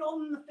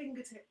 Beyond the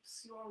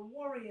fingertips, you're a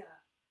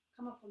warrior.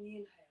 Come up on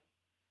the inhale.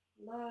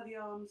 Lower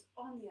the arms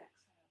on the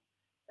exhale.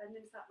 Bend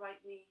into that right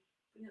knee.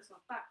 Bring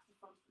yourself back to the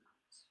front of the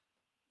mat.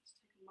 Just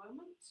take a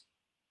moment.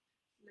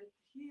 Lift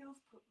the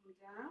heels, put them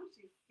down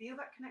so you feel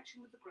that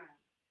connection with the ground.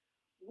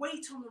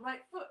 Weight on the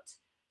right foot.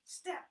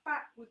 Step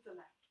back with the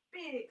left.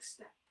 Big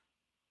step.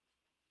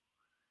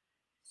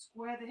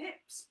 Square the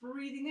hips.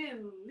 Breathing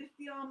in. Lift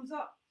the arms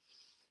up.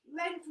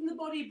 Lengthen the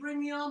body.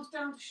 Bring the arms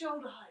down to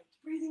shoulder height.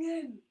 Breathing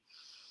in.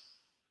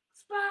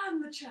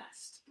 Expand the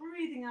chest.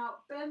 Breathing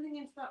out. Bending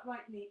into that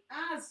right knee.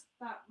 As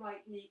that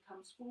right knee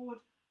comes forward,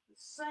 the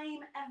same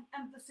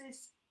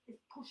emphasis is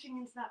pushing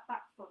into that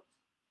back foot.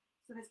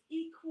 So there's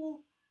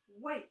equal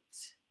weight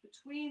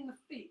between the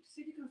feet.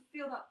 See if you can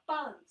feel that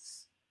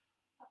balance.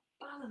 That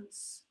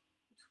balance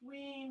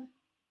between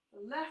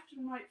the left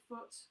and right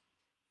foot.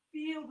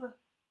 Feel the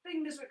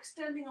fingers are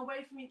extending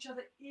away from each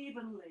other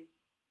evenly.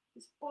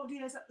 This body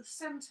is at the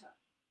center.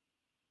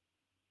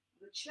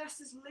 The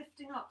chest is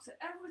lifting up, so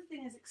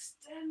everything is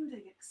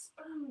extending,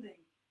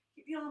 expanding.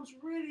 Keep the arms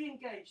really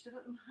engaged. Don't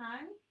let them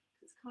hang,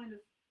 because it's kind of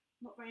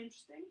not very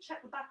interesting.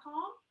 Check the back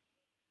arm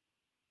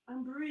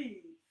and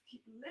breathe.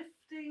 Keep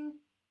lifting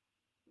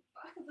the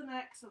back of the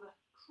neck so the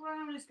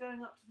crown is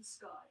going up to the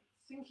sky,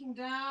 sinking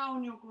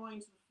down your groin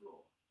to the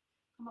floor.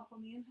 Come up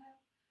on the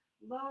inhale,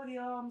 lower the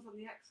arms on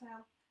the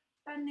exhale,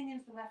 bending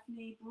into the left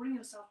knee, bring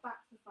yourself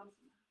back to the front of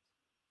the mat.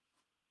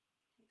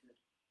 Okay, good.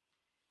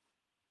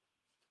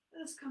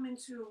 Let's come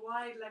into a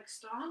wide leg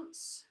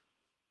stance.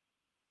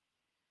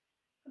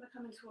 I'm going to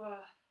come into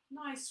a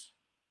nice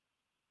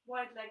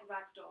wide leg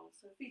ragdoll.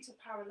 So feet are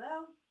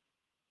parallel,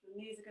 the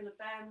knees are going to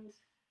bend,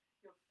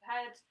 your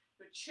head,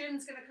 your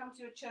chin's going to come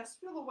to your chest,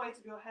 feel the weight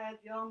of your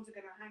head, the arms are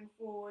going to hang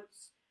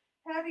forwards.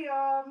 Heavy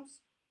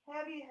arms,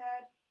 heavy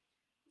head.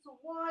 It's a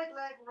wide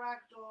leg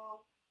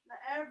ragdoll.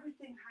 Let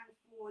everything hang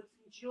forwards.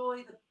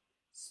 Enjoy the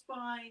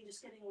spine, just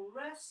getting a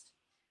rest.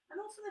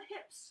 And also the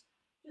hips,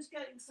 just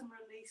getting some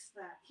release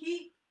there.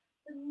 Keep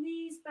the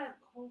knees bent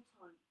the whole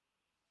time.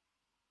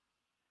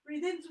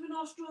 Breathe in through the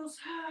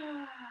nostrils,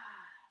 sigh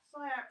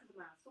out through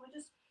the mouth. So we're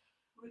just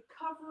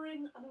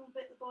recovering a little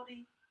bit the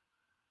body.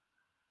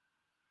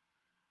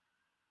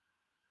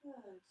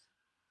 Good.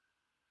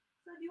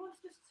 So if you want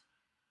to just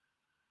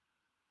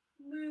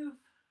move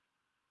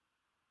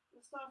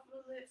your stuff a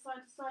little bit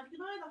side to side,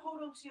 you can either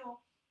hold on to your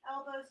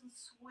elbows and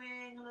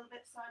swing a little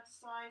bit side to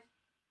side,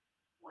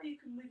 or you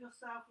can move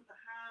yourself with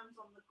the hands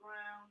on the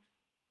ground.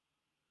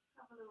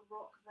 Have a little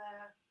rock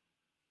there,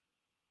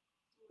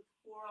 with the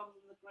forearms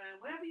on the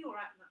ground, wherever you're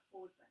at in that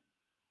forward bend.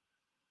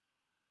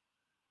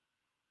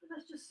 And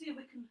let's just see if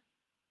we can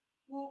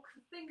walk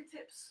the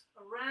fingertips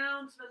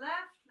around to the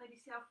left. Maybe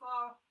see how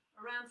far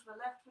around to the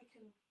left we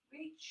can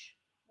reach,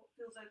 what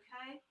feels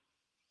okay.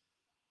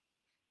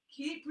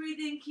 Keep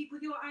breathing, keep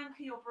with your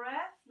anchor, your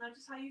breath.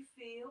 Notice how you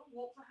feel.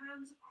 Walk the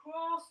hands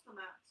across the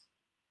mat.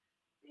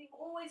 Being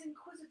always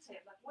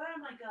inquisitive, like where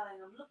am I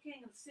going? I'm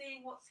looking and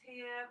seeing what's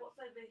here, what's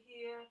over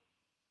here.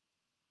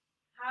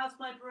 How's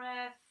my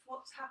breath?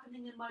 What's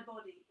happening in my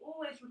body?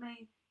 Always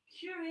remain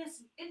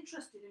curious and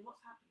interested in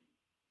what's happening.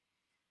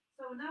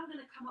 So now we're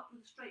going to come up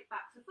with a straight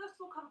back. So first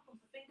of all, come up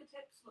onto the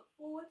fingertips, look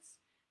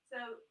forwards.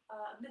 So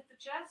lift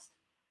the chest,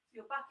 so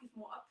your back is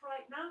more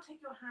upright. Now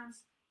take your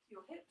hands to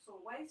your hips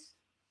or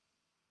waist.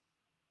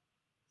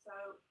 So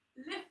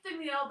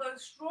lifting the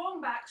elbows,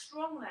 strong back,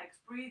 strong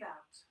legs, breathe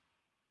out.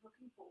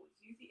 Looking forwards.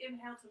 Use the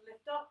inhale to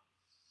lift up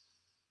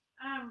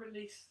and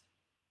release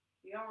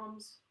the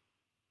arms.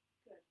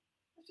 Good.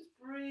 Let's just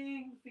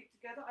bring the feet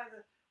together,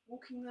 either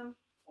walking them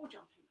or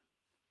jumping them.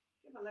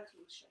 Give the legs a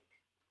little shake.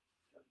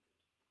 Very good.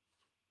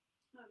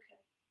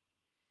 Okay.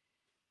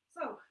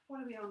 So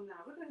what are we on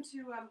now? We're going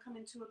to come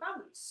into a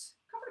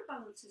balance. A couple of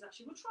balances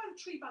actually. We'll try the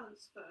tree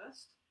balance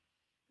first.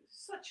 It's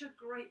such a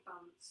great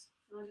balance.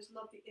 And I just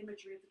love the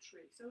imagery of the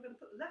tree. So we're going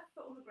to put the left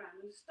foot on the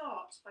ground and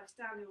start by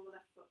standing on the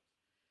left foot.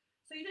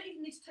 So you don't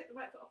even need to take the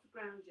right foot off the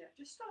ground yet.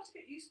 Just start to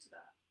get used to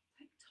that.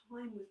 Take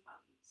time with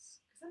balance,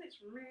 because then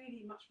it's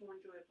really much more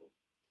enjoyable.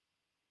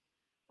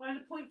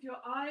 Find a point for your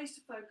eyes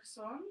to focus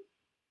on,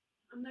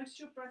 and notice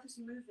your breath is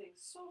moving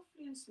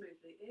softly and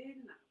smoothly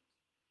in and out.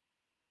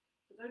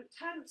 So don't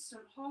tense,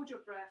 don't hold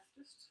your breath.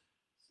 Just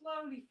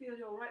slowly feel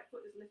your right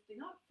foot is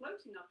lifting up,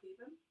 floating up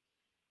even.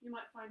 You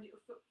might find that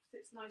your foot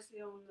sits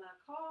nicely on the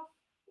calf,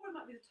 or it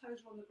might be the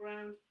toes are on the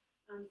ground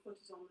and the foot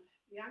is on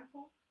the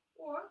ankle,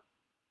 or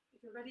if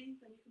you're ready,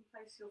 then you can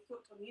place your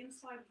foot on the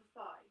inside of the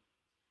thigh.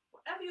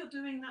 Whatever you're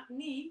doing, that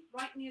knee,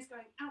 right knee is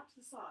going out to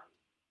the side.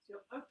 So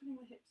you're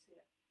opening the hips here.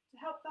 To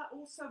help that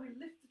also, we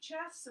lift the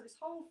chest, so this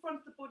whole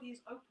front of the body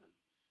is open.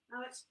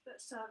 Now let's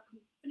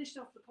finish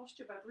off the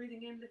posture by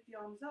breathing in, lift the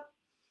arms up.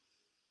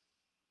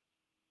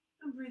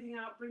 And breathing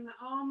out, bring the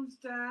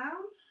arms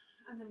down,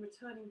 and then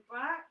returning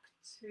back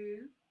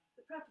to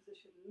the prayer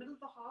position, in the middle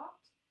of the heart.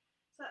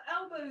 So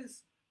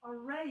elbows are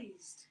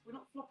raised. We're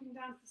not flopping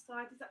down to the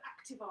side. These are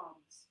active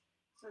arms.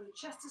 So the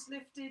chest is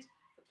lifted,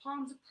 the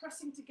palms are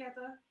pressing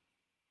together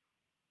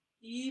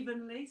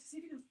evenly. So see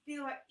if you can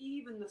feel that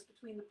evenness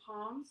between the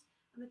palms.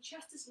 And the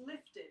chest is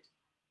lifted,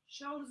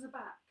 shoulders are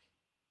back.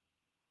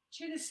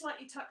 Chin is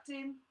slightly tucked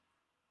in.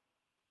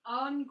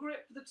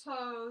 Ungrip the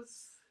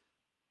toes.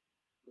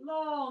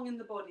 Long in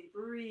the body,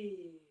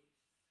 breathe.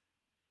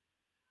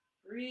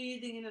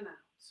 Breathing in and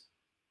out.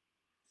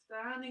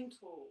 Standing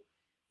tall.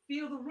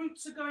 Feel the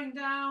roots are going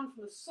down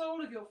from the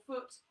sole of your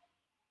foot,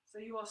 so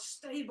you are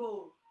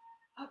stable,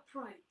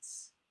 upright.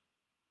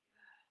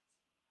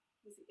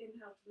 Good. Use the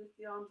inhale to lift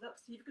the arms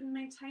up, so you can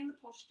maintain the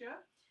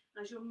posture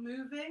as you're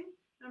moving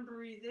and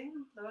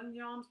breathing, lowering the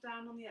arms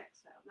down on the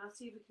exhale. Now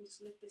see if we can just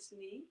lift this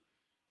knee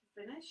to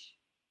finish.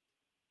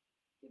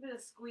 Give it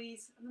a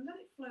squeeze, and then let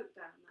it float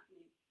down, that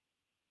knee.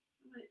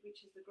 And when it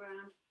reaches the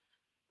ground,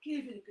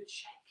 give it a good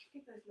shake.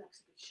 Give those legs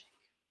a good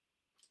shake.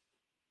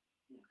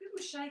 Yeah, give them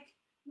a shake.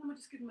 And then we'll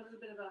just give them a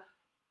little bit of a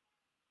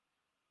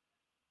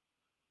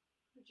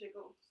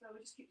jiggle. So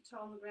we just keep the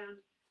toe on the ground.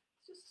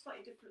 It's just a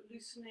slightly different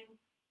loosening.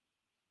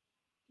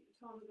 Keep the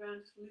toe on the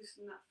ground, just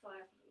loosen that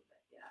thigh up a little bit.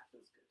 Yeah, it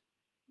feels good.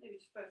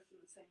 Maybe just both at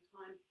the same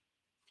time.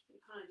 So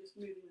we're kind of just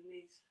moving the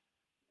knees.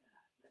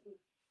 Yeah, let the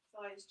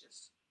thighs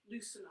just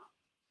loosen up.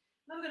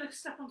 Now we're going to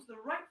step onto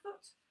the right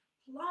foot,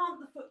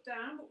 plant the foot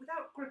down, but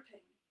without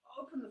gripping.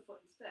 Open the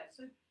foot instead.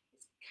 So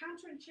it's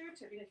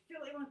counterintuitive. You know, feel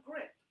like you want to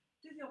grip.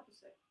 Do the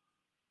opposite.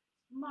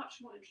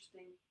 Much more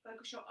interesting.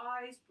 Focus your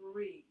eyes,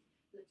 breathe.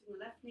 Lifting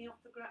the left knee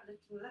off the ground,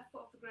 lifting the left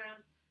foot off the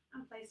ground,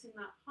 and placing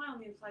that high on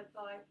the inside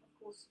thigh. Of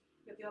course,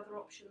 you have the other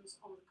options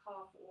on the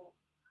calf or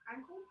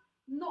ankle,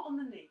 not on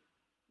the knee.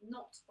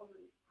 Not on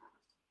the knee.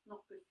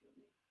 Not good for your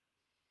knee.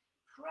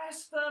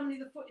 Press firmly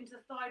the foot into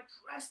the thigh,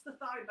 press the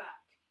thigh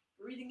back.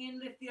 Breathing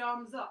in, lift the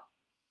arms up.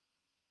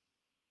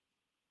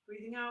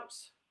 Breathing out,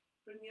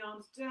 bring the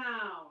arms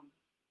down.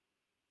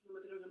 And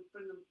we're going to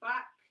bring them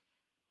back.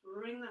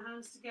 Bring the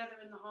hands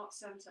together in the heart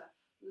center.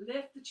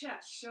 Lift the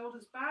chest,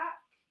 shoulders back.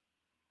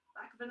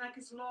 Back of the neck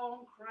is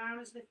long,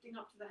 crown is lifting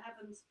up to the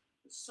heavens.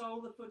 The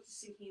sole of the foot is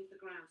sinking into the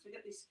ground. So we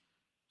get these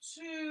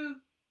 2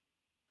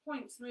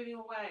 points moving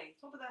away.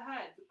 Top of the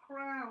head, the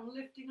crown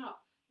lifting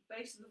up, the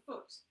base of the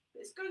foot.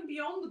 But it's going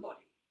beyond the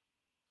body.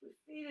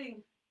 We're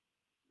feeling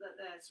that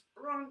there's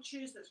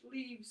branches, there's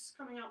leaves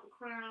coming out the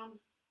crown.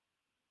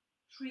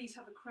 Trees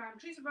have a crown.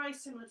 Trees are very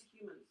similar to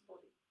humans'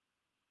 body.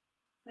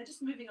 They're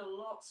just moving a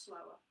lot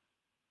slower.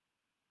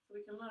 So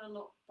we can learn a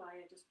lot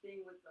by just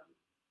being with them,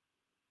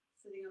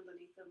 sitting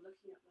underneath them,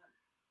 looking at them,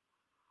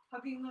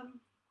 hugging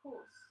them, of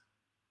course.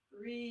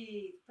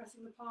 Breathe,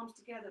 pressing the palms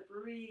together,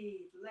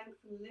 breathe,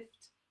 lengthen,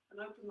 lift, and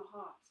open the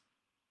heart.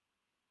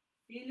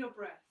 Feel your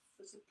breath,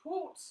 the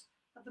support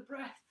of the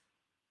breath,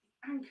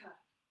 the anchor.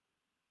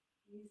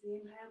 Use the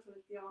inhale to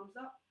lift the arms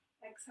up,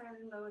 exhale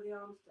and lower the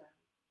arms down.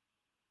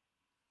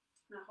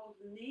 Now hold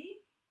the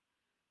knee,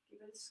 give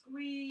it a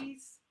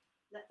squeeze,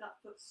 let that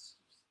foot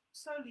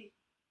slowly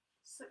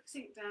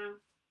sink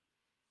down.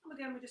 And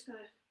again, we're just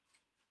going to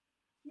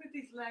move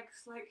these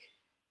legs like,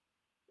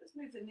 let's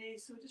move the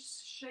knees, so we're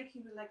just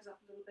shaking the legs up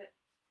a little bit,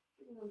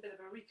 giving them a bit of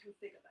a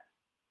reconfigure there.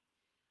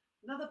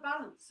 Another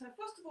balance. So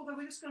first of all, though,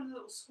 we're just going to do a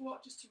little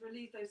squat just to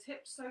relieve those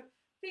hips. So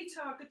feet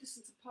are a good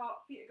distance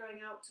apart, feet are going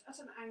out at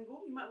an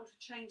angle. You might want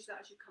to change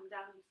that as you come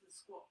down into the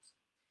squat.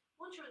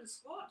 Once you're in the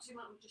squat, you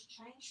might want to just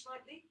change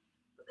slightly.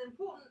 But the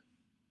important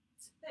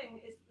thing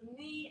is the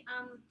knee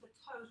and the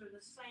toes are in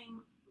the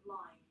same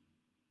line.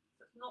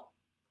 So it's not,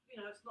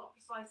 it's not a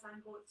precise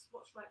angle, it's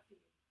what's right for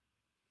you.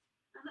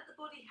 And let the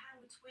body hang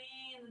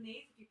between the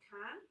knees if you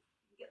can.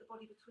 Get the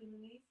body between the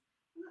knees.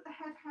 And let the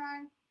head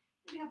hang.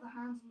 Maybe have the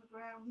hands on the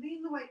ground.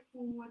 Lean the weight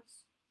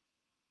forwards.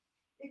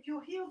 If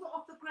your heels are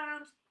off the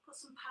ground, put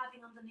some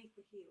padding underneath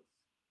the heels.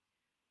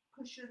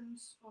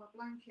 Cushions or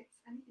blankets,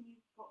 anything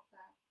you've got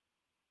there.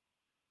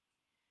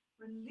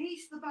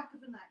 Release the back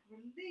of the neck.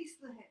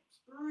 Release the hips.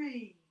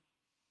 Breathe.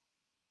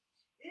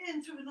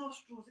 In through the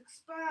nostrils.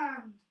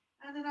 Expand.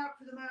 And then out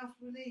through the mouth.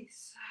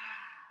 Release.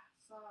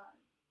 Sigh.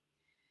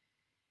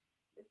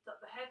 Lift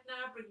up the head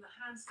now, bring the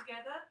hands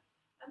together,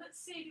 and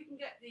let's see if you can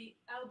get the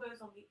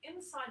elbows on the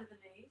inside of the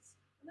knees,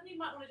 and then you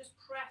might want to just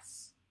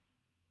press,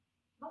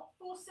 not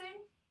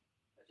forcing,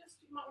 but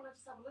just you might want to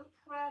just have a little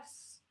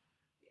press,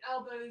 the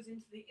elbows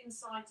into the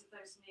insides of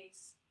those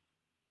knees,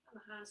 and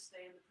the hands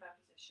stay in the prayer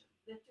position.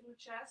 Lifting the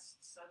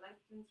chest, so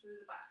lengthening through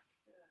the back.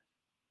 Good.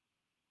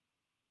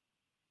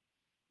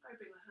 Now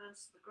bring the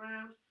hands to the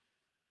ground.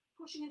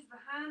 Pushing into the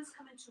hands,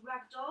 come into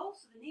ragdoll,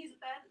 so the knees are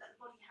bent, let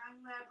the body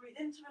hang there,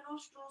 breathe into the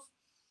nostrils.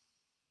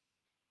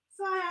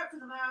 Sigh out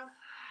through the mouth.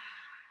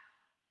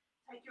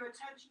 Take your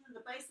attention to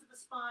the base of the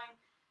spine.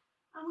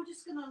 And we're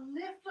just going to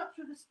lift up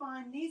through the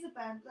spine. Knees are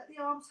bent. Let the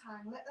arms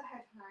hang. Let the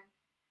head hang.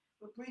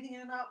 We're breathing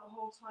in and out the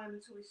whole time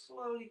until we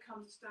slowly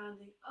come to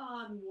standing.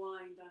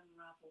 Unwind,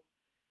 unravel.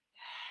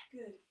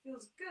 Good.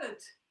 Feels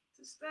good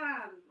to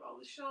stand. Roll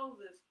the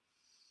shoulders.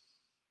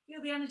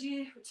 Feel the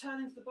energy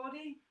returning to the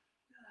body.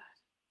 Good.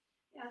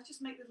 Yeah, let's just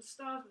make little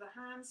stars with the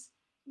hands.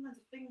 Sometimes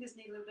the fingers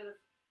need a little bit of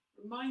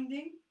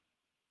reminding.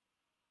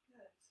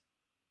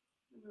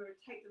 And we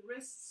rotate the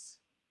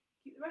wrists.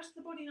 Keep the rest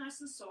of the body nice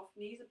and soft.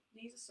 Knees are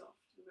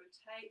soft. And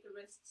rotate the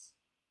wrists.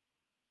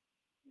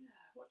 Yeah,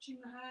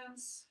 watching the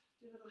hands.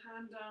 Do a little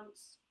hand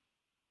dance.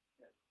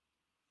 Good.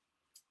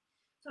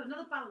 So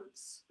another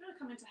balance. We're going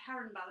to come into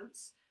heron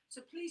balance.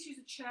 So please use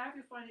a chair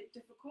if you find it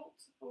difficult,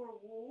 or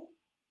a wall,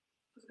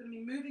 because we're going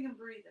to be moving and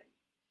breathing.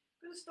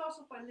 I'm going to start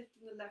off by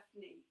lifting the left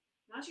knee.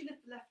 Now as you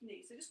lift the left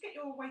knee, so just get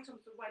your weight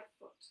onto the right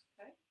foot.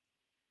 Okay.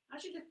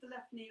 As you lift the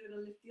left knee, you're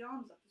going to lift the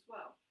arms up as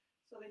well.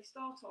 So they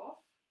start off,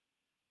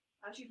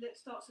 as you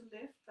start to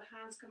lift, the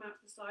hands come out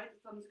to the side,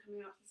 the thumbs are coming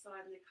out to the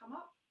side and they come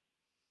up.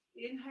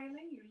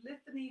 Inhaling, you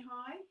lift the knee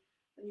high,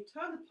 then you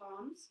turn the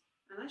palms,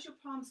 and as your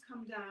palms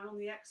come down on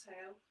the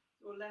exhale,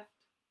 your left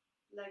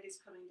leg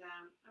is coming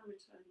down and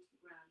returning to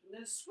the ground. And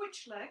then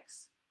switch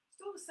legs,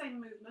 still the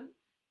same movement.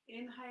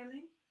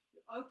 Inhaling,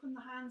 you open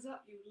the hands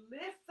up, you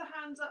lift the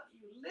hands up,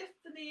 you lift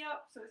the knee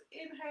up, so it's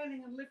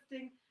inhaling and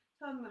lifting,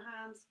 turning the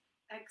hands,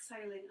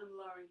 exhaling and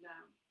lowering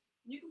down.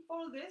 You can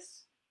follow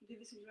this, do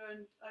this in your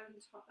own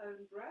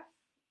breath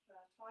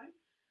time,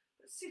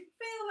 but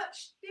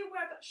be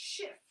aware of that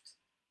shift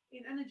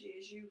in energy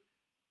as you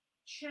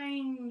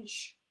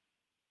change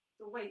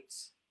the weight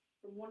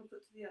from one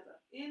foot to the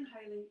other.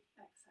 Inhaling,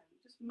 exhaling,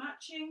 just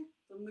matching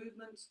the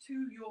movements to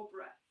your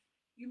breath.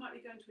 You might be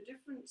going to a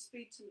different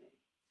speed to me.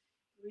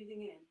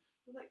 Breathing in,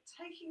 you're like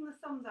taking the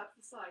thumbs out to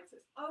the side, so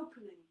it's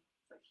opening.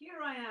 It's like, here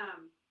I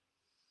am.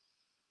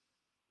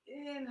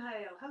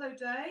 Inhale, hello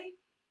day.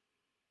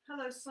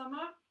 Hello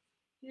summer,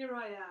 here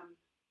I am.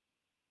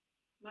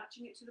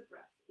 Matching it to the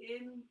breath.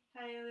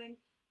 Inhaling,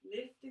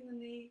 lifting the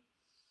knee,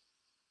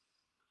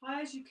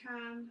 high as you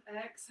can,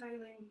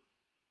 exhaling,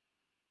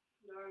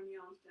 lowering the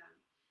arms down.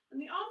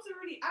 And the arms are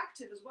really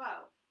active as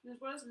well. And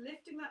as well as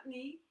lifting that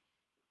knee,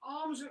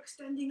 arms are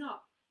extending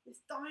up.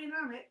 This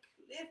dynamic,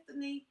 lift the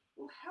knee,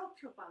 will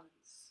help your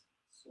balance.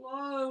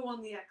 Slow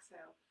on the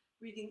exhale,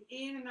 breathing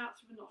in and out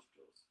through the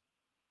nostrils.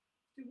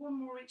 Do one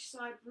more each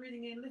side,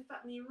 breathing in, lift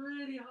that knee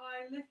really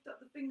high, lift up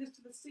the fingers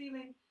to the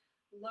ceiling,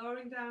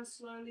 lowering down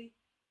slowly,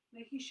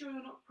 making sure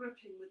you're not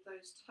gripping with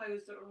those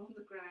toes that are on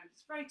the ground.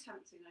 It's very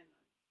tempting, I know.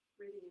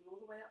 Breathing in all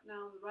the way up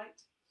now on the right.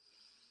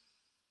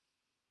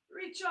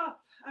 Reach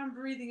up and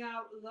breathing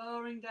out,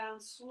 lowering down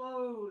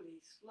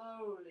slowly,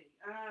 slowly,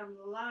 and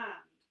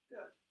land.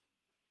 Good.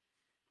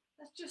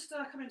 Let's just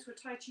come into a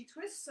Tai Chi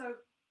twist.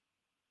 So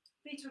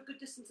Feet are a good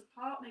distance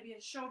apart, maybe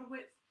a shoulder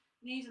width.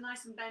 Knees are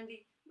nice and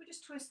bendy. We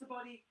just twist the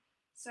body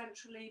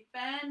centrally,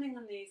 bending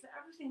the knees. Let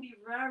everything be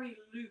very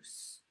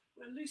loose.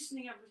 We're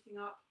loosening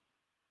everything up.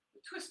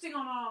 We're twisting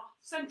on our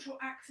central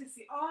axis.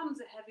 The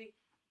arms are heavy.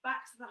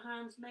 Backs of the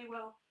hands may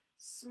well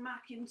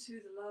smack into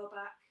the lower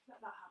back.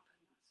 Let that happen.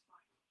 That's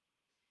fine.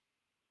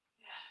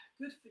 Yeah,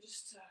 good for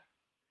just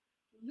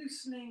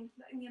loosening,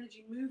 letting the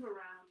energy move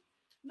around.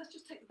 And let's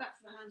just take the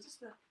backs of the hands, just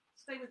to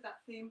stay with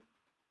that theme.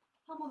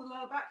 Pummel the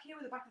lower back here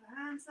with the back of the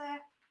hands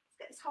there. Let's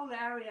get this whole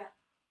area.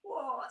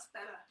 Whoa, that's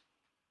better.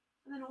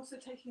 And then also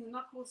taking the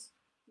knuckles,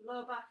 the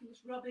lower back, and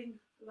just rubbing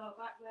the lower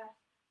back there.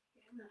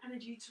 Getting the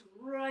energy to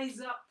rise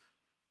up.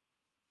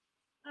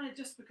 And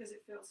just because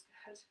it feels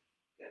good.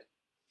 Good.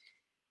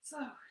 So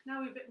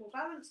now we're a bit more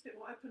balanced, a bit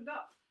more opened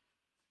up.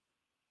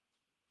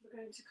 We're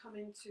going to come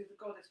into the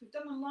goddess. We've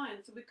done the lion,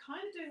 so we're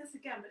kind of doing this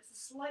again, but it's a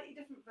slightly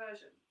different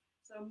version.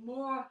 So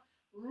more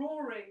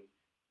roaring.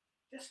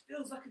 Just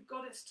feels like a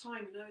goddess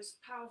time, you know, it's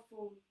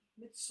powerful.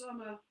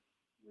 Midsummer,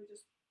 we're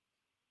just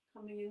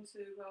coming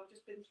into, well, we've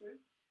just been through.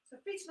 So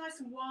feet are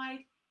nice and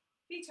wide.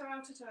 Feet are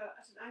out at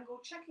an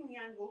angle, checking the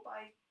angle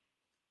by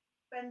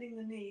bending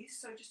the knees.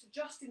 So just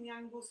adjusting the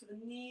angle so the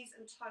knees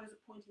and toes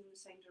are pointing in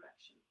the same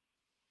direction.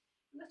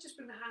 And let's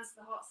just bring the hands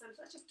to the heart center.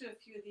 Let's just do a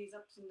few of these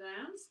ups and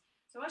downs.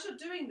 So as you're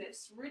doing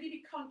this, really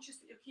be conscious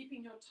that you're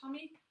keeping your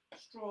tummy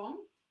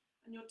strong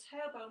and your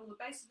tailbone on the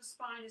base of the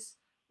spine is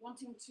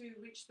wanting to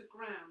reach the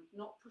ground,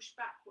 not push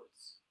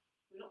backwards.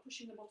 We're not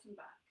pushing the bottom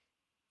back.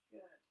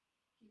 Good.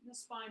 Keeping the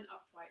spine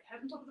upright.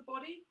 Head on top of the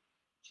body,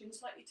 chin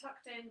slightly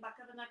tucked in, back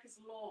of the neck is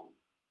long.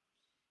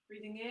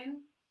 Breathing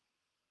in,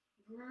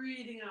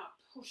 breathing out,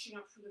 pushing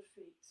up through the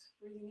feet.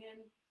 Breathing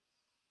in,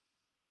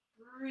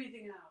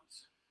 breathing out.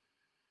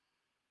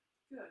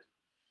 Good.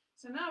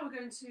 So now we're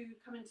going to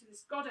come into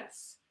this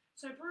goddess.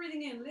 So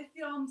breathing in, lift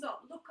the arms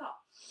up, look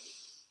up.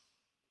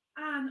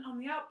 And on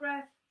the out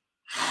breath,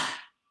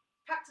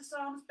 cactus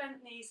arms,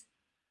 bent knees.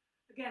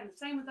 Again, the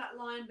same with that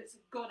lion, but it's a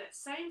goddess.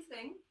 Same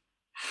thing.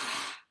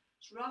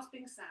 It's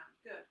rasping sound.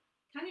 Good.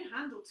 Can you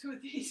handle 2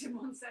 of these in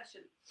one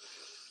session?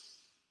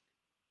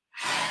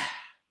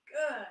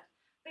 Good.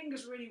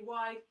 Fingers really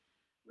wide.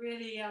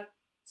 Really,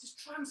 this is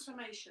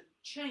transformation,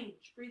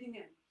 change. Breathing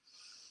in.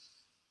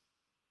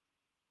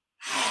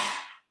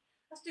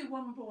 Let's do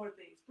 1 more of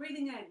these.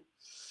 Breathing in.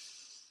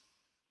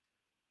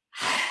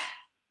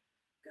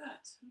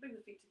 Good. Bring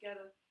the feet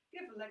together.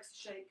 Give the legs a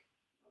shake.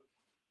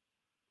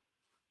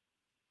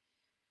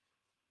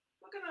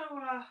 We're going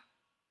to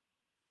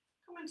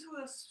come into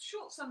a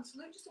short sun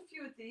salute, just a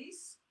few of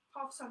these,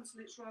 half sun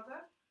salutes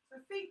rather.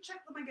 So feet,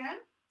 check them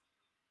again.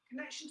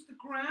 Connection to the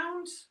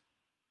ground.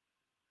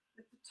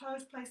 Lift the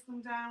toes, place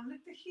them down.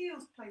 Lift the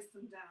heels, place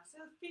them down.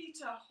 So the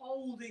feet are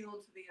holding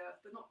onto the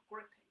earth, but not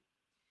gripping.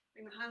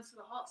 Bring the hands to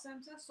the heart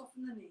center,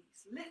 soften the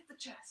knees. Lift the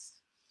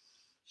chest,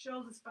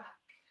 shoulders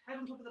back,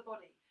 head on top of the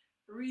body.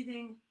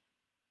 Breathing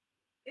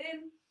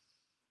in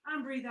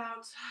and breathe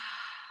out.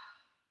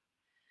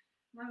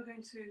 Now we're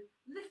going to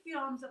lift the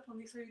arms up on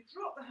the, so you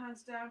drop the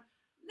hands down,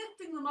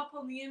 lifting them up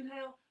on the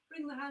inhale,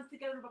 bring the hands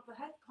together above the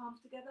head, palms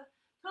together,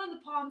 turn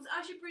the palms.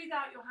 As you breathe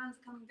out, your hands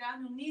are coming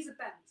down, your knees are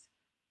bent.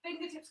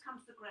 Fingertips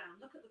come to the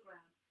ground, look at the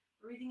ground.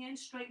 Breathing in,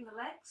 straighten the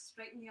legs,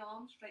 straighten the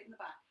arms, straighten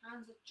the back.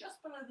 Hands are just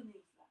below the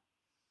knees there.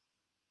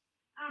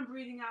 And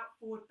breathing out,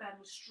 forward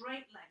bend with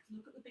straight legs,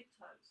 look at the big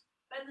toes.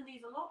 Bend the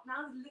knees a lot,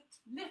 now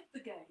lift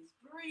the gaze.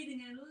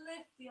 Breathing in,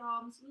 lift the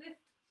arms, lift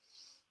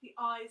the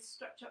eyes,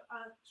 stretch up,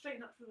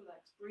 straighten up through the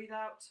legs. Breathe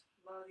out,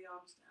 lower the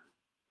arms down.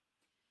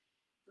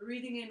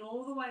 Breathing in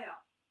all the way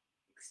up.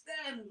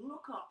 Extend,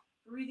 look up.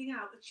 Breathing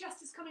out, the chest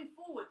is coming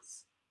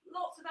forwards.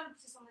 Lots of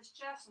emphasis on this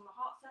chest, on the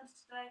heart center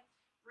today.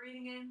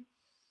 Breathing in,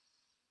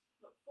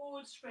 look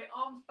forward, straight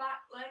arms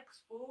back,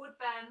 legs, forward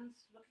bend,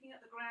 looking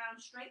at the ground,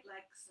 straight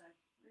legs. So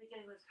really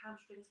getting those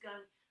hamstrings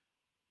going.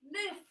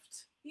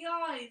 Lift the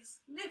eyes,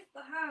 lift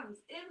the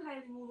hands,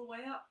 inhaling all the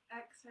way up,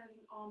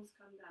 exhaling, arms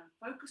come down.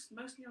 Focus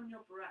mostly on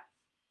your breath.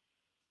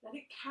 Let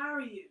it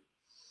carry you.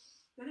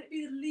 Let it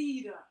be the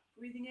leader.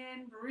 Breathing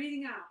in,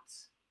 breathing out.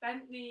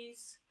 Bent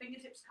knees,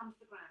 fingertips come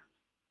to the ground.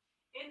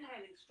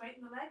 Inhaling,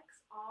 straighten the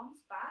legs, arms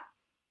back.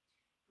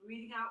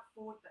 Breathing out,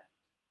 forward bend.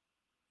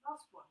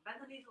 Last one, bend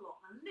the knees a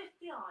lot and lift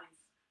the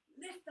eyes,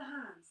 lift the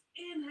hands.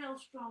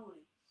 Inhale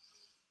strongly.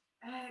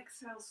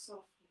 Exhale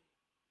softly.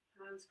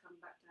 Hands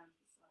come back down to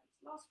the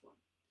sides. Last one.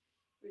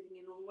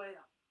 Breathing in all the way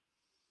up.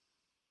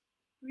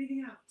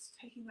 Breathing out,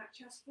 taking that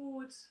chest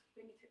forwards,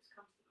 fingertips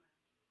come to the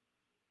ground.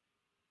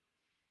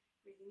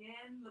 Breathing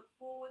in, look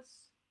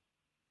forwards.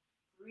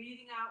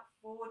 Breathing out,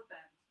 forward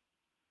bend.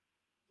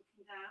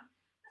 Looking down.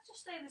 Let's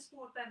just stay in this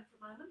forward bend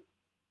for a moment.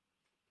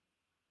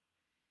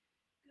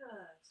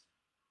 Good.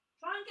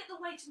 Try and get the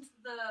weight into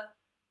the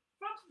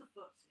front of the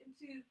foot,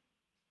 into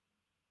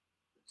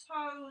the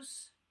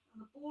toes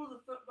and the ball of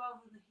the foot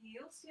rather than the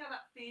heel. See how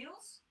that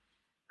feels?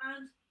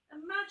 And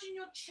imagine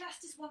your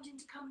chest is wanting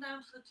to come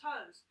down to the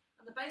toes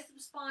and the base of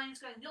the spine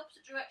is going in the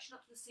opposite direction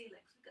up to the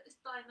ceiling. So we get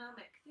this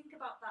dynamic. Think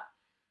about that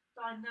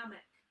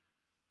dynamic.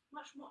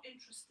 Much more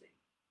interesting.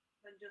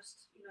 than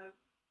just, you know,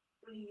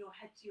 bringing your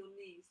head to your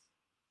knees.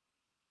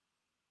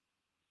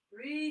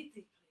 Breathe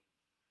deeply.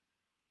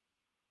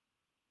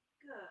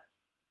 Good.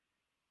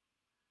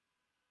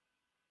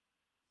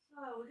 So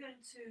we're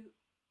going to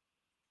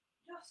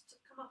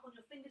just come up on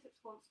your fingertips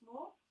once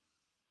more.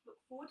 Look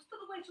forward, just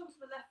put the weight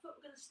onto the left foot.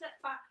 We're going to step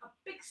back a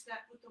big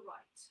step with the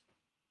right.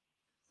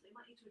 So you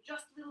might need to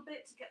adjust a little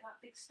bit to get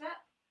that big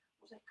step,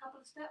 or take a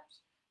couple of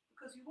steps,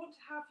 because you want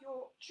to have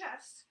your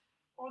chest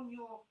on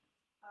your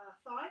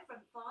thigh,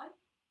 front thigh,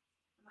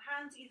 and the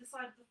hands either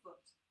side of the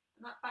foot,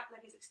 and that back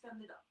leg is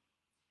extended up.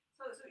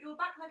 So your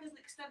back leg is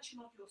an extension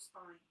of your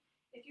spine.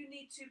 If you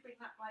need to, bring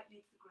that right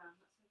knee to the ground,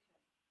 that's okay.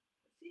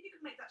 But see if you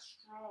can make that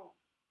strong.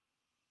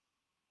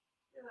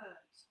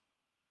 Good.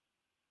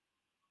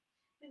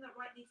 Bring that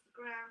right knee to the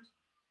ground.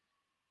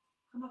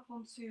 Come up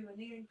onto a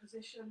kneeling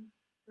position.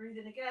 Breathe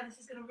in again. This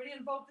is going to really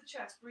involve the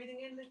chest.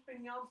 Breathing in,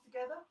 bring the arms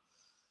together.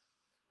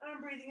 And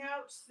breathing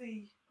out,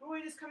 the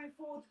groin is coming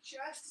forward, the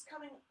chest is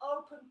coming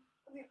open,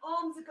 and the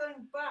arms are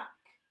going back.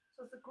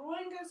 So as the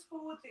groin goes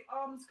forward, the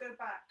arms go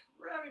back.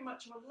 Very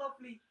much of a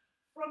lovely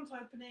front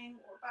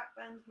opening or back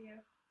bend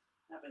here.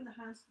 Now bring the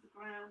hands to the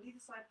ground, either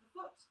side of the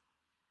foot.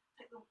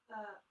 Take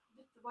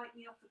lift the right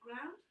knee off the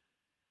ground.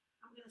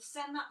 I'm going to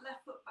send that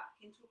left foot back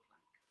into a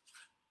plank.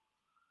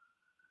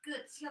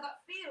 Good, see how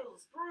that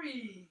feels?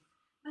 Breathe.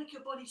 Make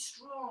your body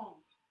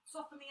strong.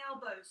 Soften the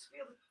elbows.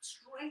 Feel the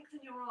strength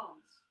in your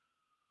arms.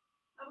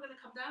 Now we're going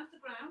to come down to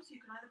the ground, so you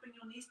can either bring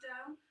your knees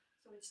down,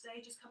 so in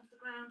stages come to the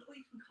ground, or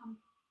you can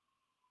come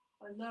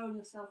by lowering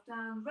yourself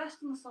down, rest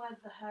on the side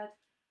of the head,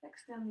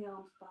 extend the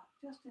arms back.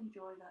 Just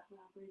enjoy that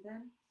now. Breathe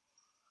in.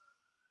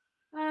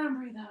 And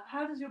breathe out.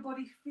 How does your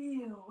body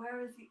feel? Where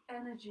is the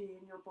energy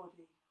in your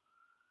body?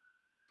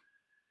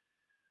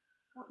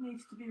 What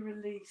needs to be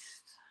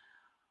released?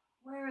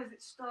 Where is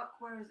it stuck?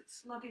 Where is it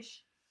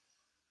sluggish?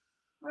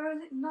 Where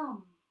is it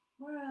numb?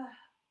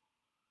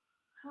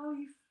 How are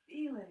you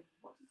feeling?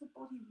 What does the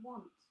body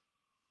want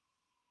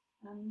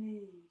and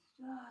need?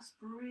 Just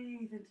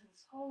breathe into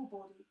this whole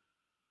body.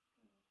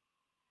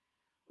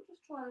 We'll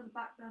just try a little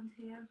back bend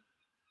here.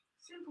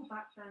 Simple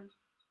back bend.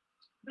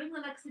 Bring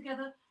the legs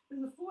together,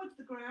 bring the forward to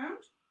the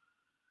ground.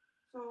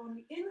 So on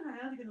the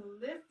inhale, you're going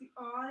to lift the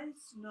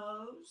eyes,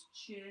 nose,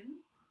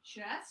 chin,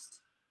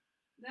 chest.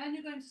 Then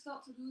you're going to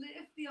start to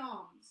lift the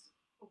arms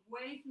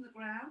away from the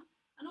ground,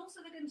 and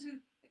also they're going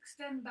to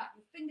extend back.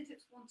 The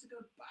fingertips want to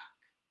go back.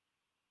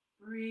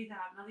 Breathe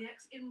out. Now the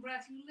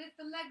in-breath, you lift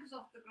the legs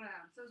off the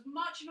ground. So as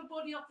much of your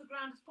body off the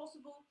ground as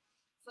possible.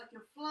 It's like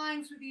you're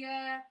flying through the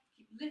air.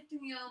 Keep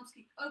lifting the arms,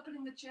 keep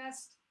opening the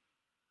chest,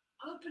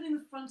 opening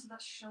the front of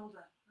that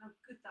shoulder. How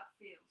good that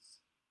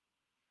feels.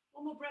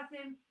 One more breath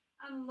in,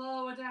 and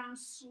lower down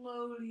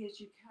slowly as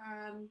you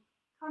can,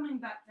 coming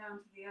back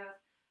down to the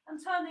earth, and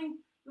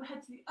turning your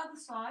head to the other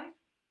side,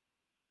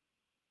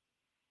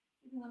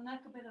 giving the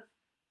neck a bit of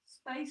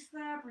space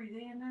there,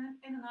 breathing in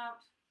and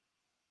out.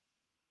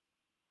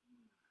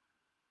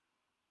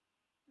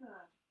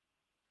 Good.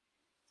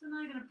 So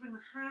now you're going to bring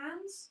the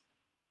hands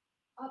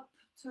up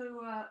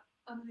to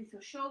underneath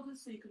your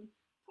shoulders, so you can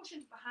push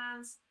into the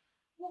hands,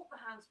 walk the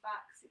hands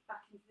back, sit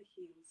back into the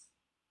heels.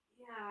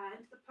 Yeah,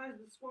 into the pose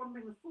of the swan,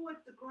 bring the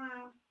forward to the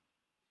ground.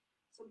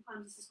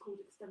 Sometimes this is called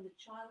extended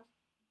child.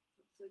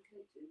 That's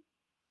okay too.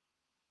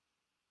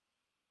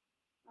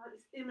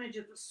 This image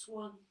of the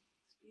swan,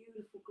 this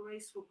beautiful,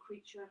 graceful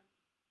creature.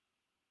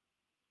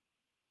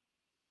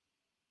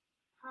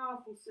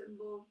 Powerful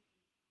symbol.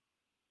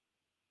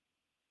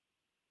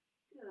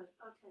 Good.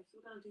 Okay, so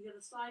we're going to do the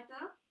other side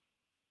now.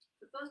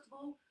 So first of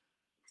all,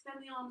 extend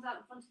the arms out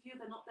in front of you.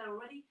 They're not there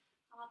already.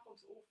 Come up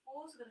onto all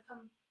fours. We're going to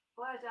come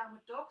by a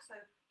downward dog. So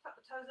tuck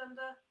the toes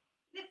under,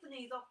 lift the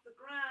knees off the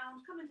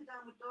ground, come into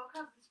downward dog.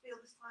 How does this feel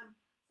this time,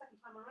 second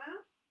time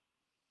around?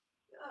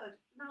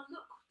 Good. Now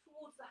look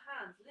towards the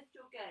hands. Lift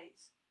your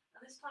gaze.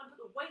 And this time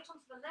put the weight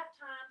onto the left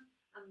hand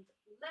and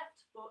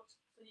left foot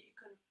so that you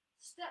can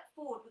step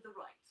forward with the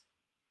right.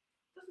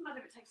 Doesn't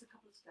matter if it takes a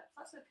couple of steps,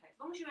 that's okay. As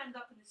long as you end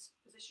up in this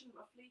position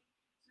roughly.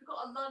 So we've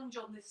got a lunge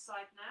on this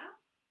side now,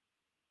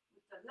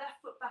 with the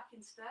left foot back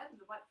instead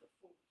and the right foot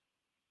forward.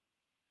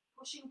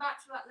 Pushing back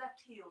to that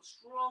left heel,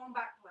 strong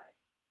back leg.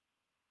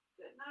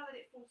 Good, now that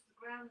it falls to the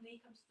ground, knee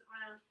comes to the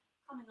ground,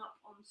 coming up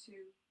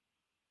onto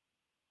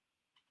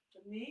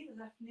the knee, the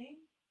left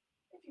knee.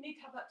 If you need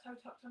to have that toe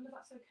tucked under,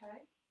 that's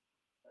okay.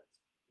 But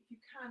if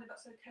you can, if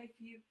that's okay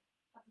for you,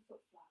 have the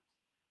foot flat.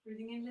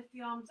 Breathing in, lift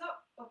the arms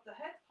up, above the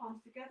head,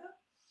 palms together.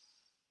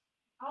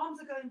 Arms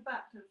are going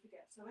back, don't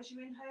forget. So as you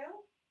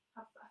inhale,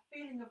 have a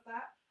feeling of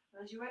that.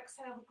 And as you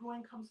exhale, the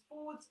groin comes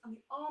forwards and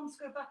the arms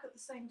go back at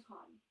the same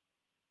time.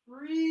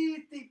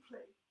 Breathe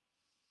deeply.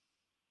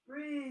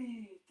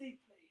 Breathe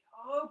deeply.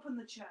 Open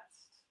the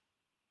chest.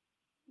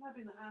 Now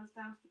bring the hands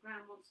down to the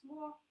ground once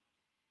more.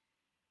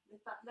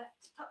 Lift that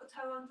left, tuck the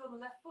toe under on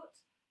the left foot.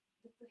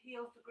 Lift the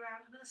heel off the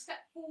ground. I'm going to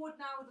step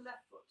forward now with the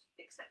left foot.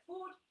 Big step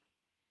forward.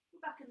 We're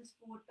back in this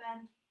forward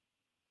bend.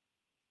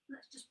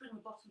 Let's just bring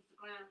the bottom to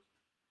the ground.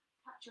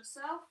 Catch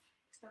yourself.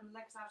 Extend the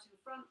legs out in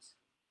front.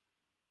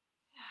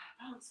 Yeah,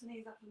 bounce the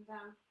knees up and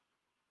down.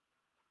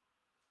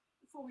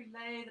 before we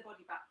lay the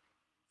body back.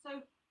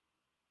 So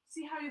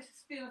see how you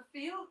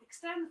feel.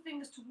 Extend the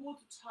fingers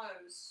towards the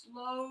toes.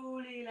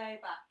 Slowly lay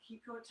back.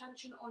 Keep your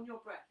attention on your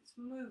breath. It's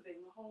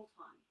moving the whole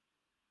time.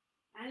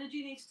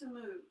 Energy needs to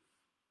move.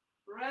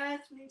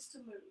 Breath needs to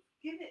move.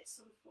 Give it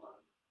some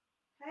flow.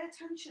 Pay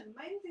attention.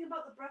 Main thing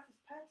about the breath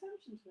is pay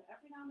attention to it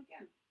every now and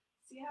again.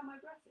 See how my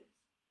breath is.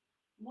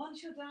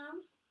 Once you're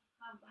down,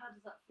 how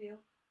does that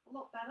feel? A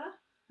lot better.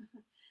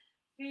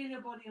 Feel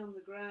your body on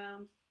the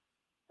ground.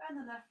 Bend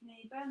the left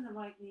knee, bend the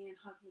right knee, and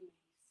hug the knees.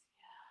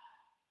 Yeah.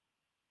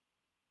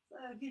 So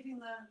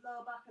giving the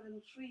lower back a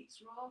little treat,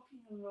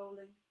 rocking and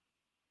rolling.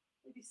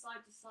 Maybe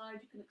side to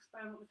side. You can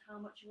experiment with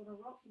how much you want to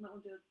rock. You might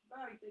want to do a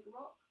very big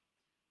rock.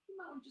 You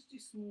might want to just do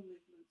small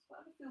movements.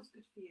 Whatever feels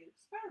good for you.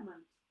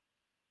 Experiment.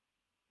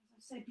 As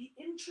I say, be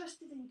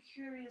interested and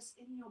curious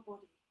in your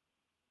body.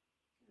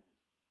 Good.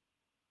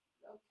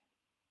 Okay.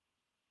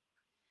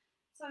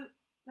 So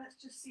let's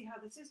just see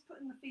how this is.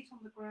 Putting the feet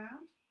on the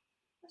ground.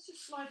 Let's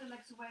just slide the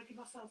legs away. Give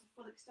ourselves a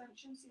full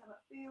extension. See how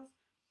that feels.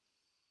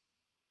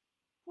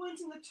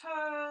 Pointing the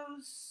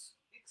toes.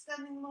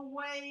 Extending them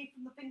away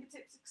from the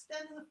fingertips,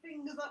 extending the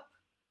fingers up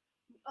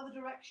in the other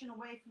direction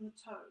away from the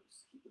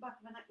toes. Keep the back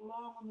of the neck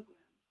long on the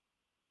ground.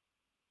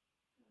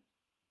 Good.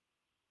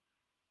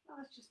 Now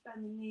let's just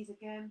bend the knees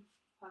again,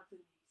 hug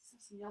the knees.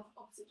 That's in the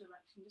opposite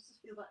direction, just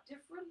to feel that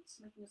difference,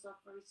 making yourself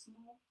very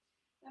small.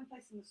 Then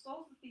placing the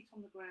soles of the feet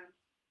on the ground.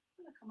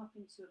 I'm going to come up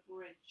into a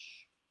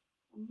bridge,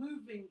 a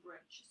moving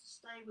bridge, just to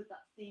stay with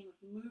that theme of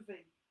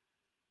moving.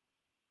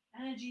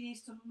 Energy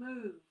needs to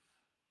move.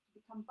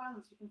 Become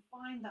balanced. You can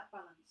find that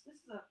balance. This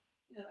is a,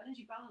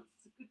 energy balance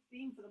is a good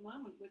theme for the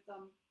moment with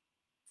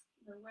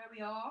where we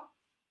are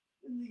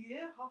in the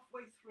year,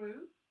 halfway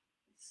through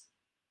this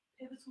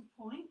pivotal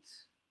point,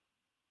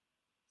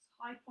 this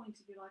high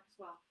point if you like as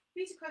well.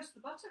 Feet are close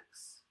to the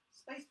buttocks,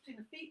 space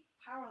between the feet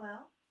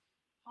parallel,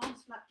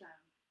 palms flat down.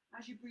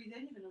 As you breathe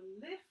in, you're going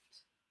to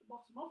lift the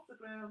bottom off the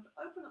ground,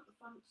 open up the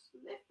front,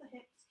 lift the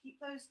hips, keep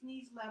those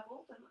knees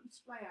level, don't let them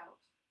splay out.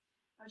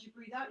 As you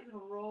breathe out, you're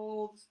going to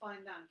roll the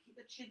spine down. Keep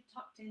the chin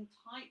tucked in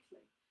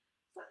tightly.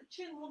 It's like the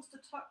chin wants to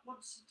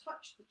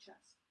touch the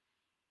chest.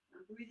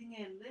 And breathing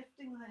in,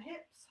 lifting the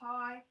hips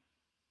high,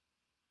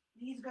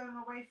 knees going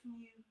away from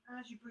you.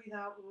 As you breathe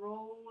out,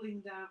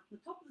 rolling down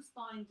from the top of the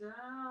spine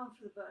down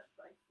through the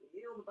vertebrae.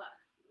 Feel the back,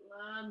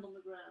 land on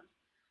the ground.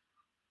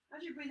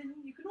 As you breathe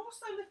in, you can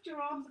also lift your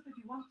arms up if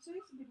you want to.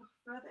 Some people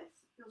prefer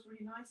this. It feels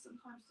really nice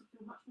sometimes to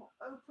feel much more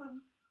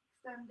open,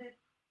 extended.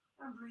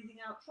 And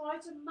breathing out,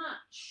 try to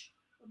match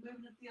the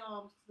movement of the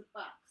arms to the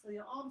back. So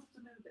your arms have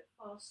to move a bit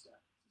faster.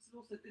 This is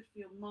also good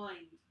for your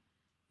mind,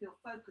 for your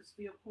focus,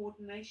 for your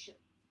coordination.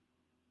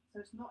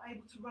 So it's not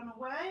able to run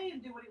away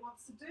and do what it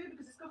wants to do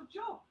because it's got a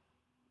job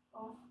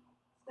of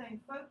staying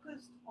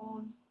focused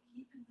on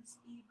keeping this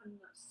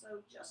evenness.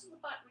 So just as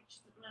the back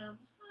reaches the ground,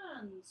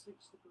 hands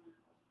reach the ground.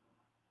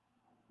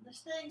 And they're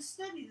staying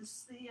steady. The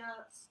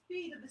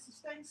speed of this is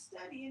staying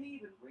steady and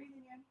even.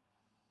 Breathing in.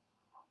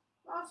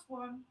 Last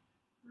one.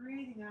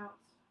 Breathing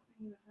out.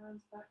 Bringing the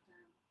hands back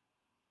down.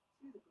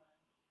 Through the ground.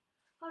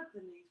 Hug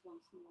the knees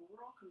once more,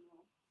 rock and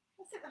roll.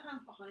 Let's take the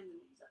hands behind the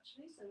knees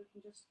actually, so we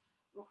can just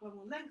rock along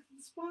the length of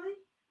the spine.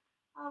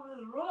 Have a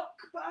little rock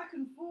back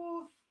and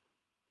forth.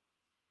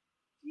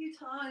 A few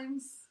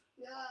times.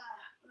 Yeah.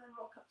 And then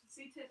rock up to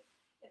seated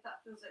if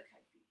that feels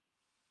okay for you.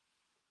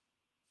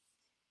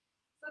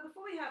 So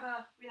before we have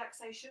a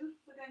relaxation,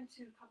 we're going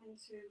to come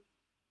into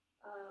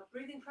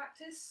breathing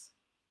practice.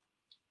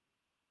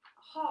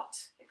 A heart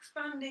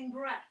expanding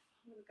breath.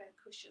 I'm going to go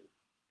cushion.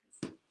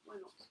 Why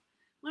not?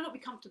 Why not be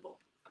comfortable?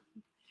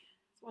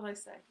 That's what I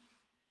say.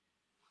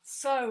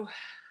 So,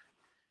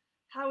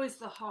 how is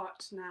the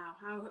heart now?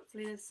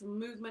 Hopefully there's some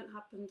movement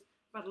happened.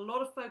 I've had a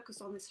lot of focus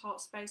on this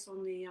heart space,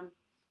 on the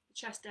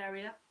chest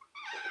area.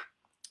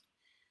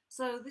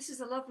 So this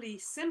is a lovely,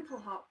 simple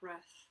heart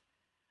breath.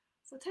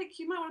 So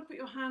you might want to put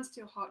your hands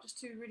to your heart just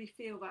to really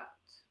feel that.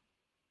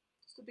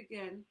 Just to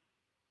begin.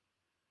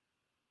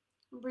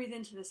 And breathe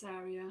into this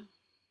area.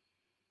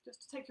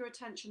 Just to take your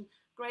attention.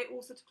 Great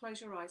also to close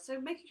your eyes. So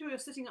making sure you're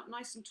sitting up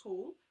nice and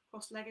tall,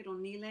 cross-legged or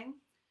kneeling,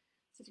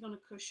 sitting on a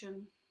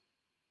cushion.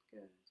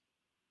 Good.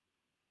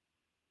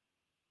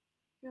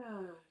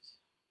 Good.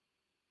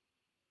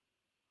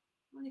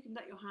 And you can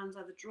let your hands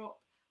either drop,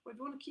 or if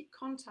you want to keep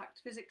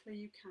contact physically,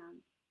 you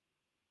can.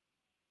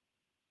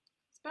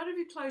 It's better if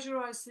you close your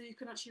eyes so you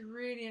can actually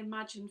really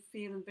imagine,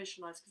 feel and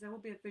visualize, because there will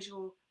be a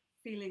visual,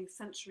 feeling,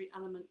 sensory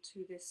element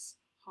to this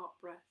heart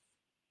breath.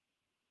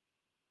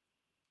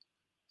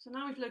 So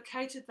now we've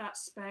located that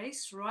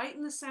space right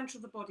in the center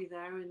of the body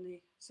there, in the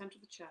center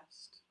of the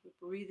chest.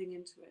 We're breathing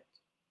into it.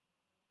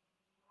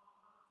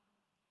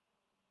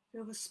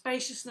 Feel the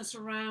spaciousness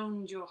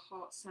around your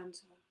heart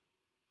center.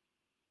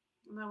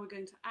 And now we're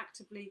going to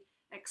actively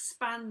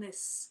expand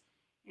this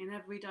in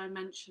every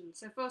dimension.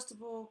 So first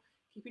of all,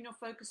 keeping your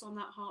focus on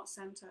that heart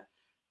center.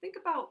 Think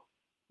about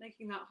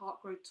making that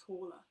heart grow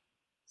taller,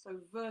 so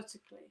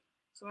vertically.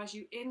 So as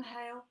you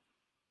inhale,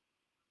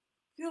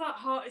 feel that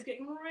heart is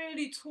getting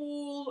really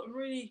tall and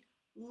really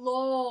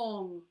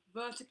long,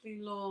 vertically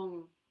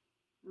long.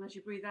 And as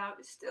you breathe out,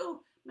 it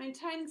still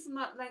maintains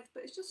that length,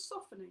 but it's just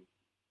softening.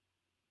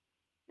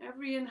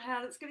 Every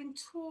inhale, it's getting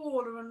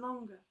taller and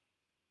longer.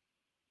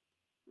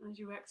 And as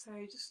you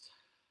exhale, just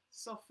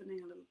softening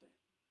a little bit.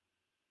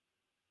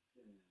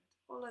 Good.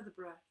 Follow the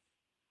breath.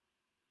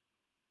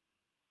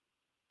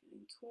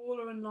 Getting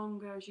taller and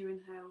longer as you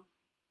inhale,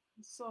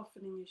 and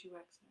softening as you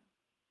exhale.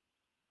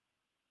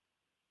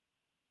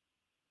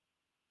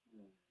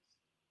 Good.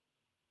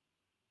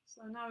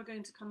 So now we're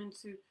going to come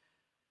into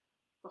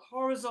the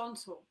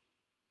horizontal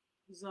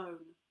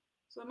zone.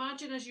 So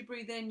imagine as you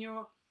breathe in,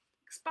 you're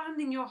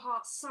expanding your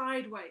heart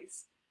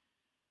sideways,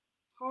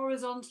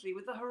 horizontally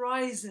with the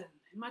horizon.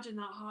 Imagine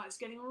that heart is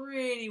getting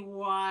really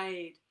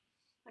wide,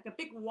 like a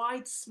big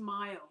wide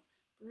smile.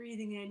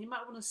 Breathing in, you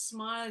might want to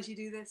smile as you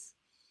do this.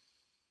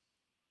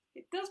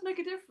 It does make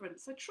a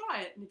difference, so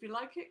try it, and if you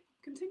like it,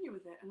 continue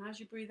with it. And as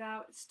you breathe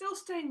out, it's still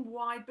staying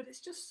wide, but it's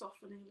just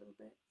softening a little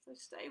bit. So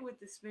stay with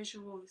this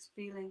visual, this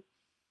feeling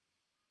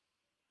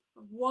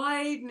of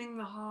widening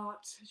the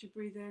heart as you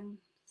breathe in,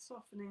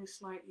 softening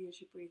slightly as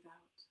you breathe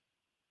out.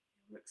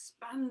 We're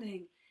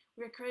expanding,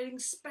 we're creating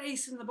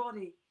space in the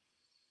body.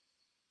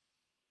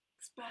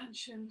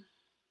 Expansion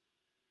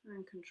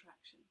and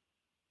contraction.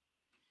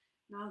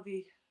 Now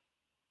the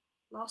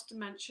last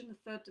dimension,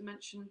 the third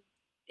dimension,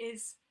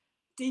 is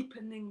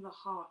deepening the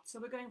heart. So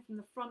we're going from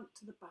the front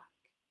to the back.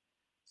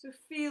 So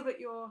feel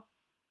that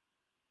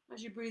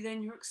as you breathe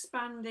in, you're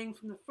expanding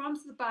from the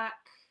front to the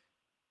back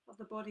of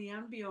the body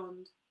and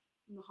beyond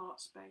in the heart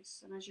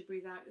space. And as you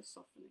breathe out, you're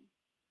softening.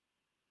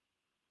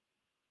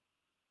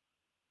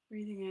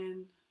 Breathing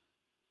in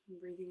and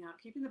breathing out,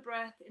 keeping the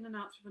breath in and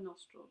out through the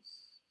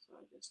nostrils. So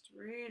just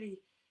really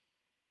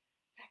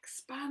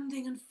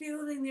expanding and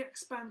feeling the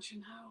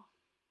expansion, how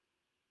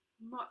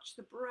much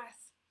the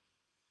breath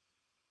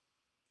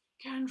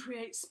can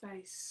create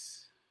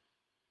space.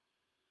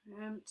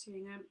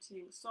 Emptying,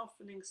 emptying,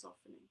 softening,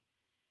 softening.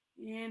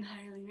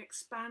 Inhaling,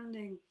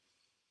 expanding,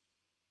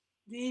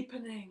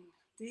 deepening,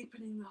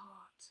 deepening the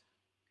heart.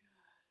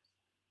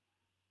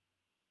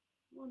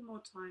 Good. One more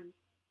time.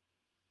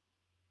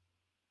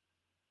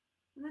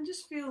 And then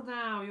just feel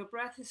now your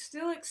breath is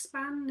still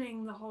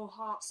expanding the whole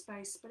heart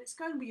space, but it's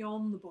going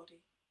beyond the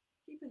body,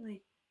 keeping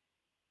the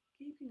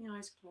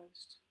eyes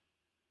closed.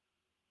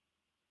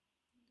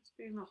 Just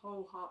feeling the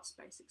whole heart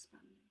space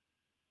expanding.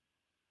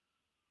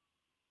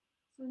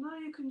 So now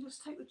you can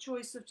just take the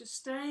choice of just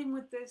staying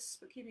with this,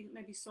 but keeping it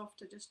maybe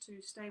softer, just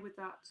to stay with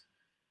that,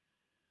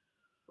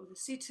 or the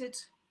seated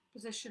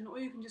position, or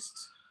you can just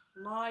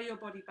lie your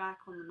body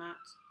back on the mat.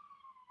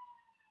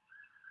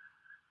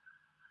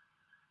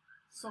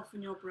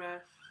 Soften your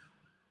breath.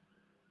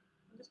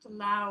 And just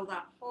allow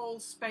that whole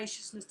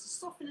spaciousness to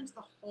soften into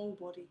the whole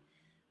body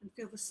and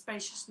feel the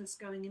spaciousness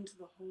going into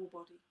the whole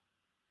body.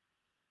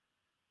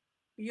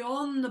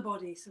 Beyond the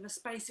body, so the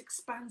space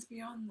expands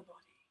beyond the body.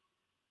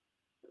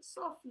 But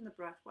soften the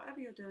breath, whatever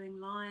you're doing,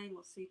 lying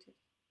or seated.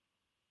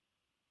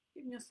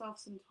 Giving yourself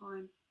some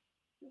time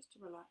just to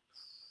relax.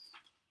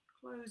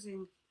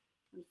 Closing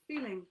and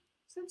feeling,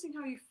 sensing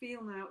how you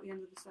feel now at the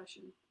end of the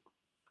session.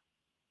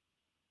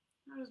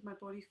 How does my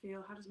body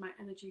feel? How does my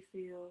energy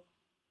feel?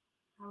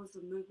 How is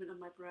the movement of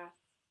my breath?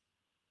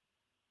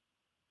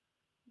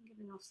 And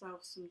giving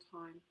ourselves some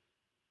time.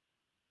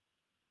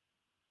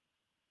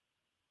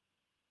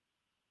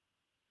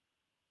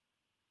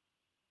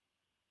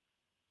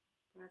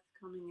 Breath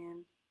coming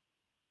in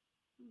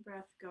and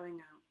breath going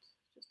out.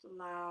 Just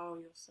allow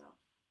yourself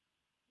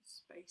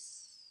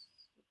space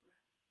for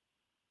breath.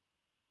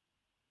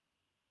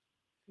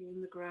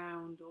 Feeling the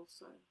ground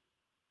also.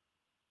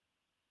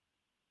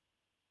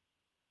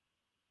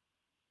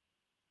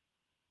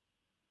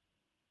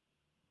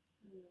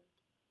 Good.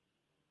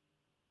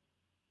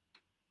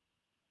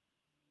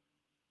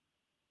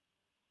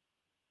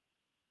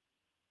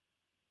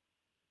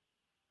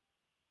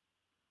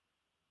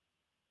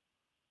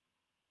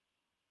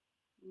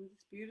 And with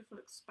this beautiful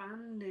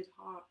expanded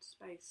heart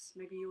space,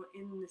 maybe you're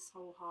in this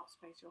whole heart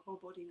space, your whole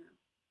body now.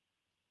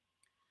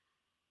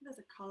 There's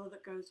a colour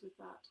that goes with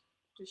that.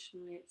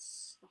 Traditionally,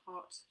 it's the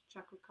heart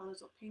chakra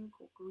colours are pink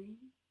or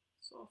green,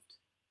 soft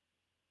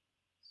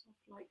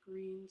light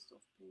green,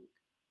 soft pink.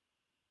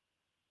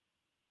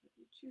 But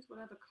you choose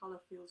whatever colour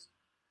feels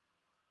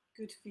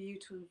good for you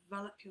to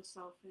envelop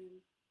yourself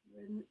in.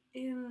 You're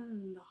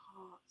in the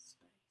heart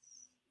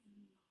space,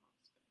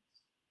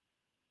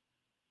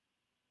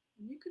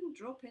 And you can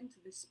drop into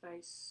this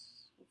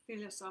space or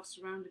feel yourself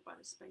surrounded by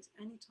this space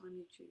anytime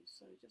you choose.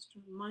 So just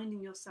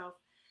reminding yourself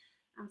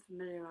and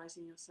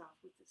familiarising yourself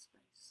with this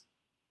space.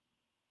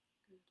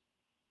 Good.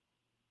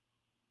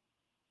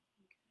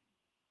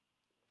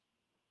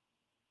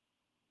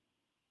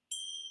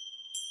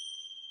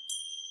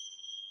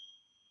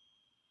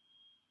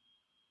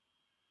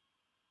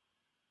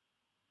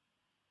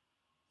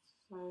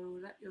 So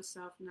let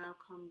yourself now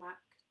come back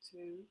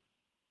to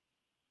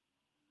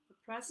the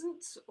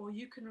present, or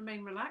you can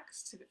remain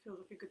relaxed if it feels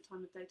like a good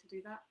time of day to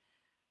do that.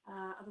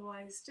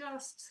 Otherwise,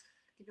 just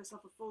give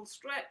yourself a full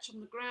stretch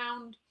on the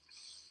ground,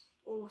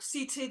 or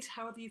seated,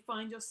 however you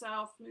find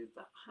yourself. Move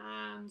the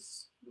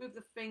hands, move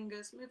the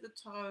fingers, move the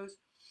toes,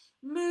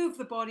 move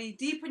the body,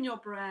 deepen your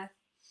breath.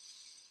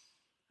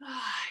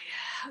 Ah,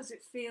 yeah. How does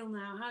it feel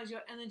now? How does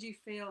your energy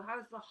feel? How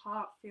does the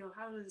heart feel?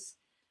 How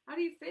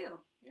do you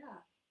feel? Yeah.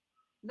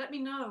 Let me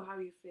know how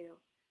you feel.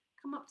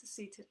 Come up to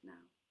seated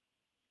now.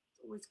 It's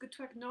always good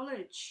to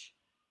acknowledge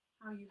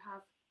how you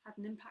have had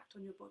an impact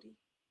on your body,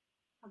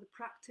 how the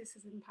practice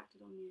has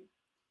impacted on you.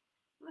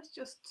 Let's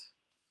just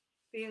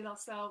feel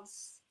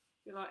ourselves,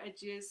 feel our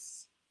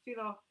edges, feel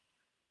our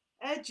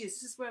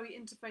edges. This is where we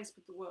interface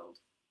with the world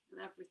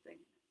and everything.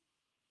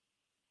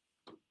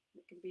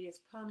 It can be as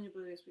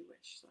permeable as we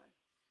wish. So,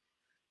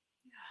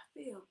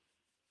 yeah,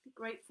 be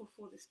grateful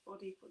for this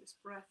body, for this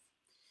breath.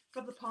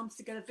 Rub the palms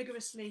together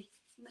vigorously.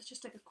 And let's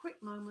just take a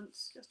quick moment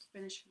just to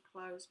finish and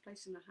close,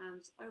 placing the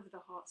hands over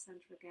the heart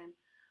center again.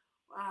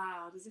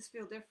 Wow, does this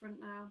feel different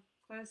now?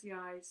 Close the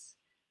eyes.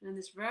 And in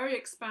this very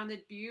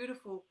expanded,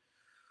 beautiful,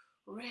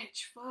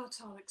 rich,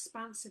 fertile,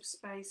 expansive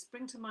space,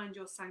 bring to mind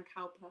your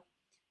sankalpa,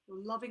 your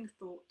loving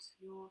thought,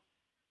 your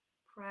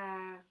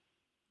prayer,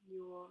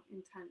 your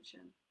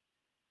intention.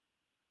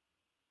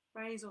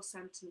 Phrase or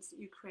sentence that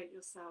you create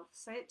yourself.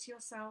 Say it to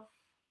yourself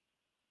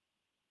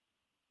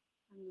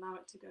and allow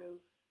it to go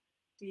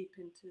deep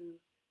into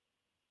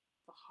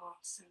the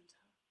heart center.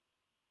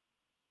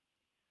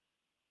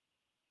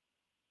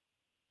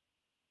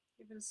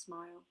 Give it a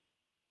smile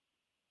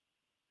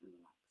and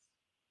relax.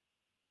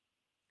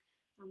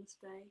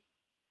 Namaste.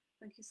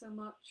 Thank you so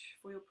much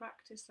for your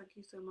practice. Thank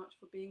you so much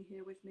for being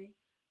here with me.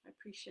 I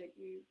appreciate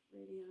you,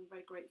 really. I'm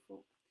very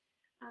grateful.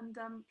 And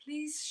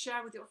please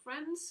share with your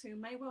friends who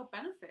may well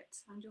benefit,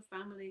 and your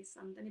families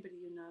and anybody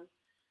you know.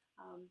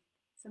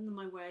 Send them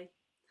my way.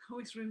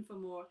 Always room for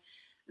more.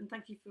 And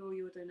thank you for all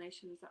your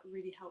donations. That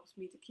really helps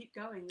me to keep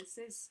going. This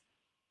is,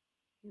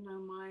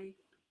 my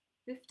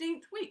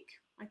 15th week,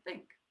 I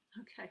think.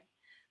 Okay.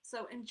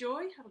 So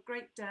enjoy. Have a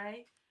great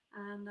day.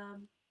 And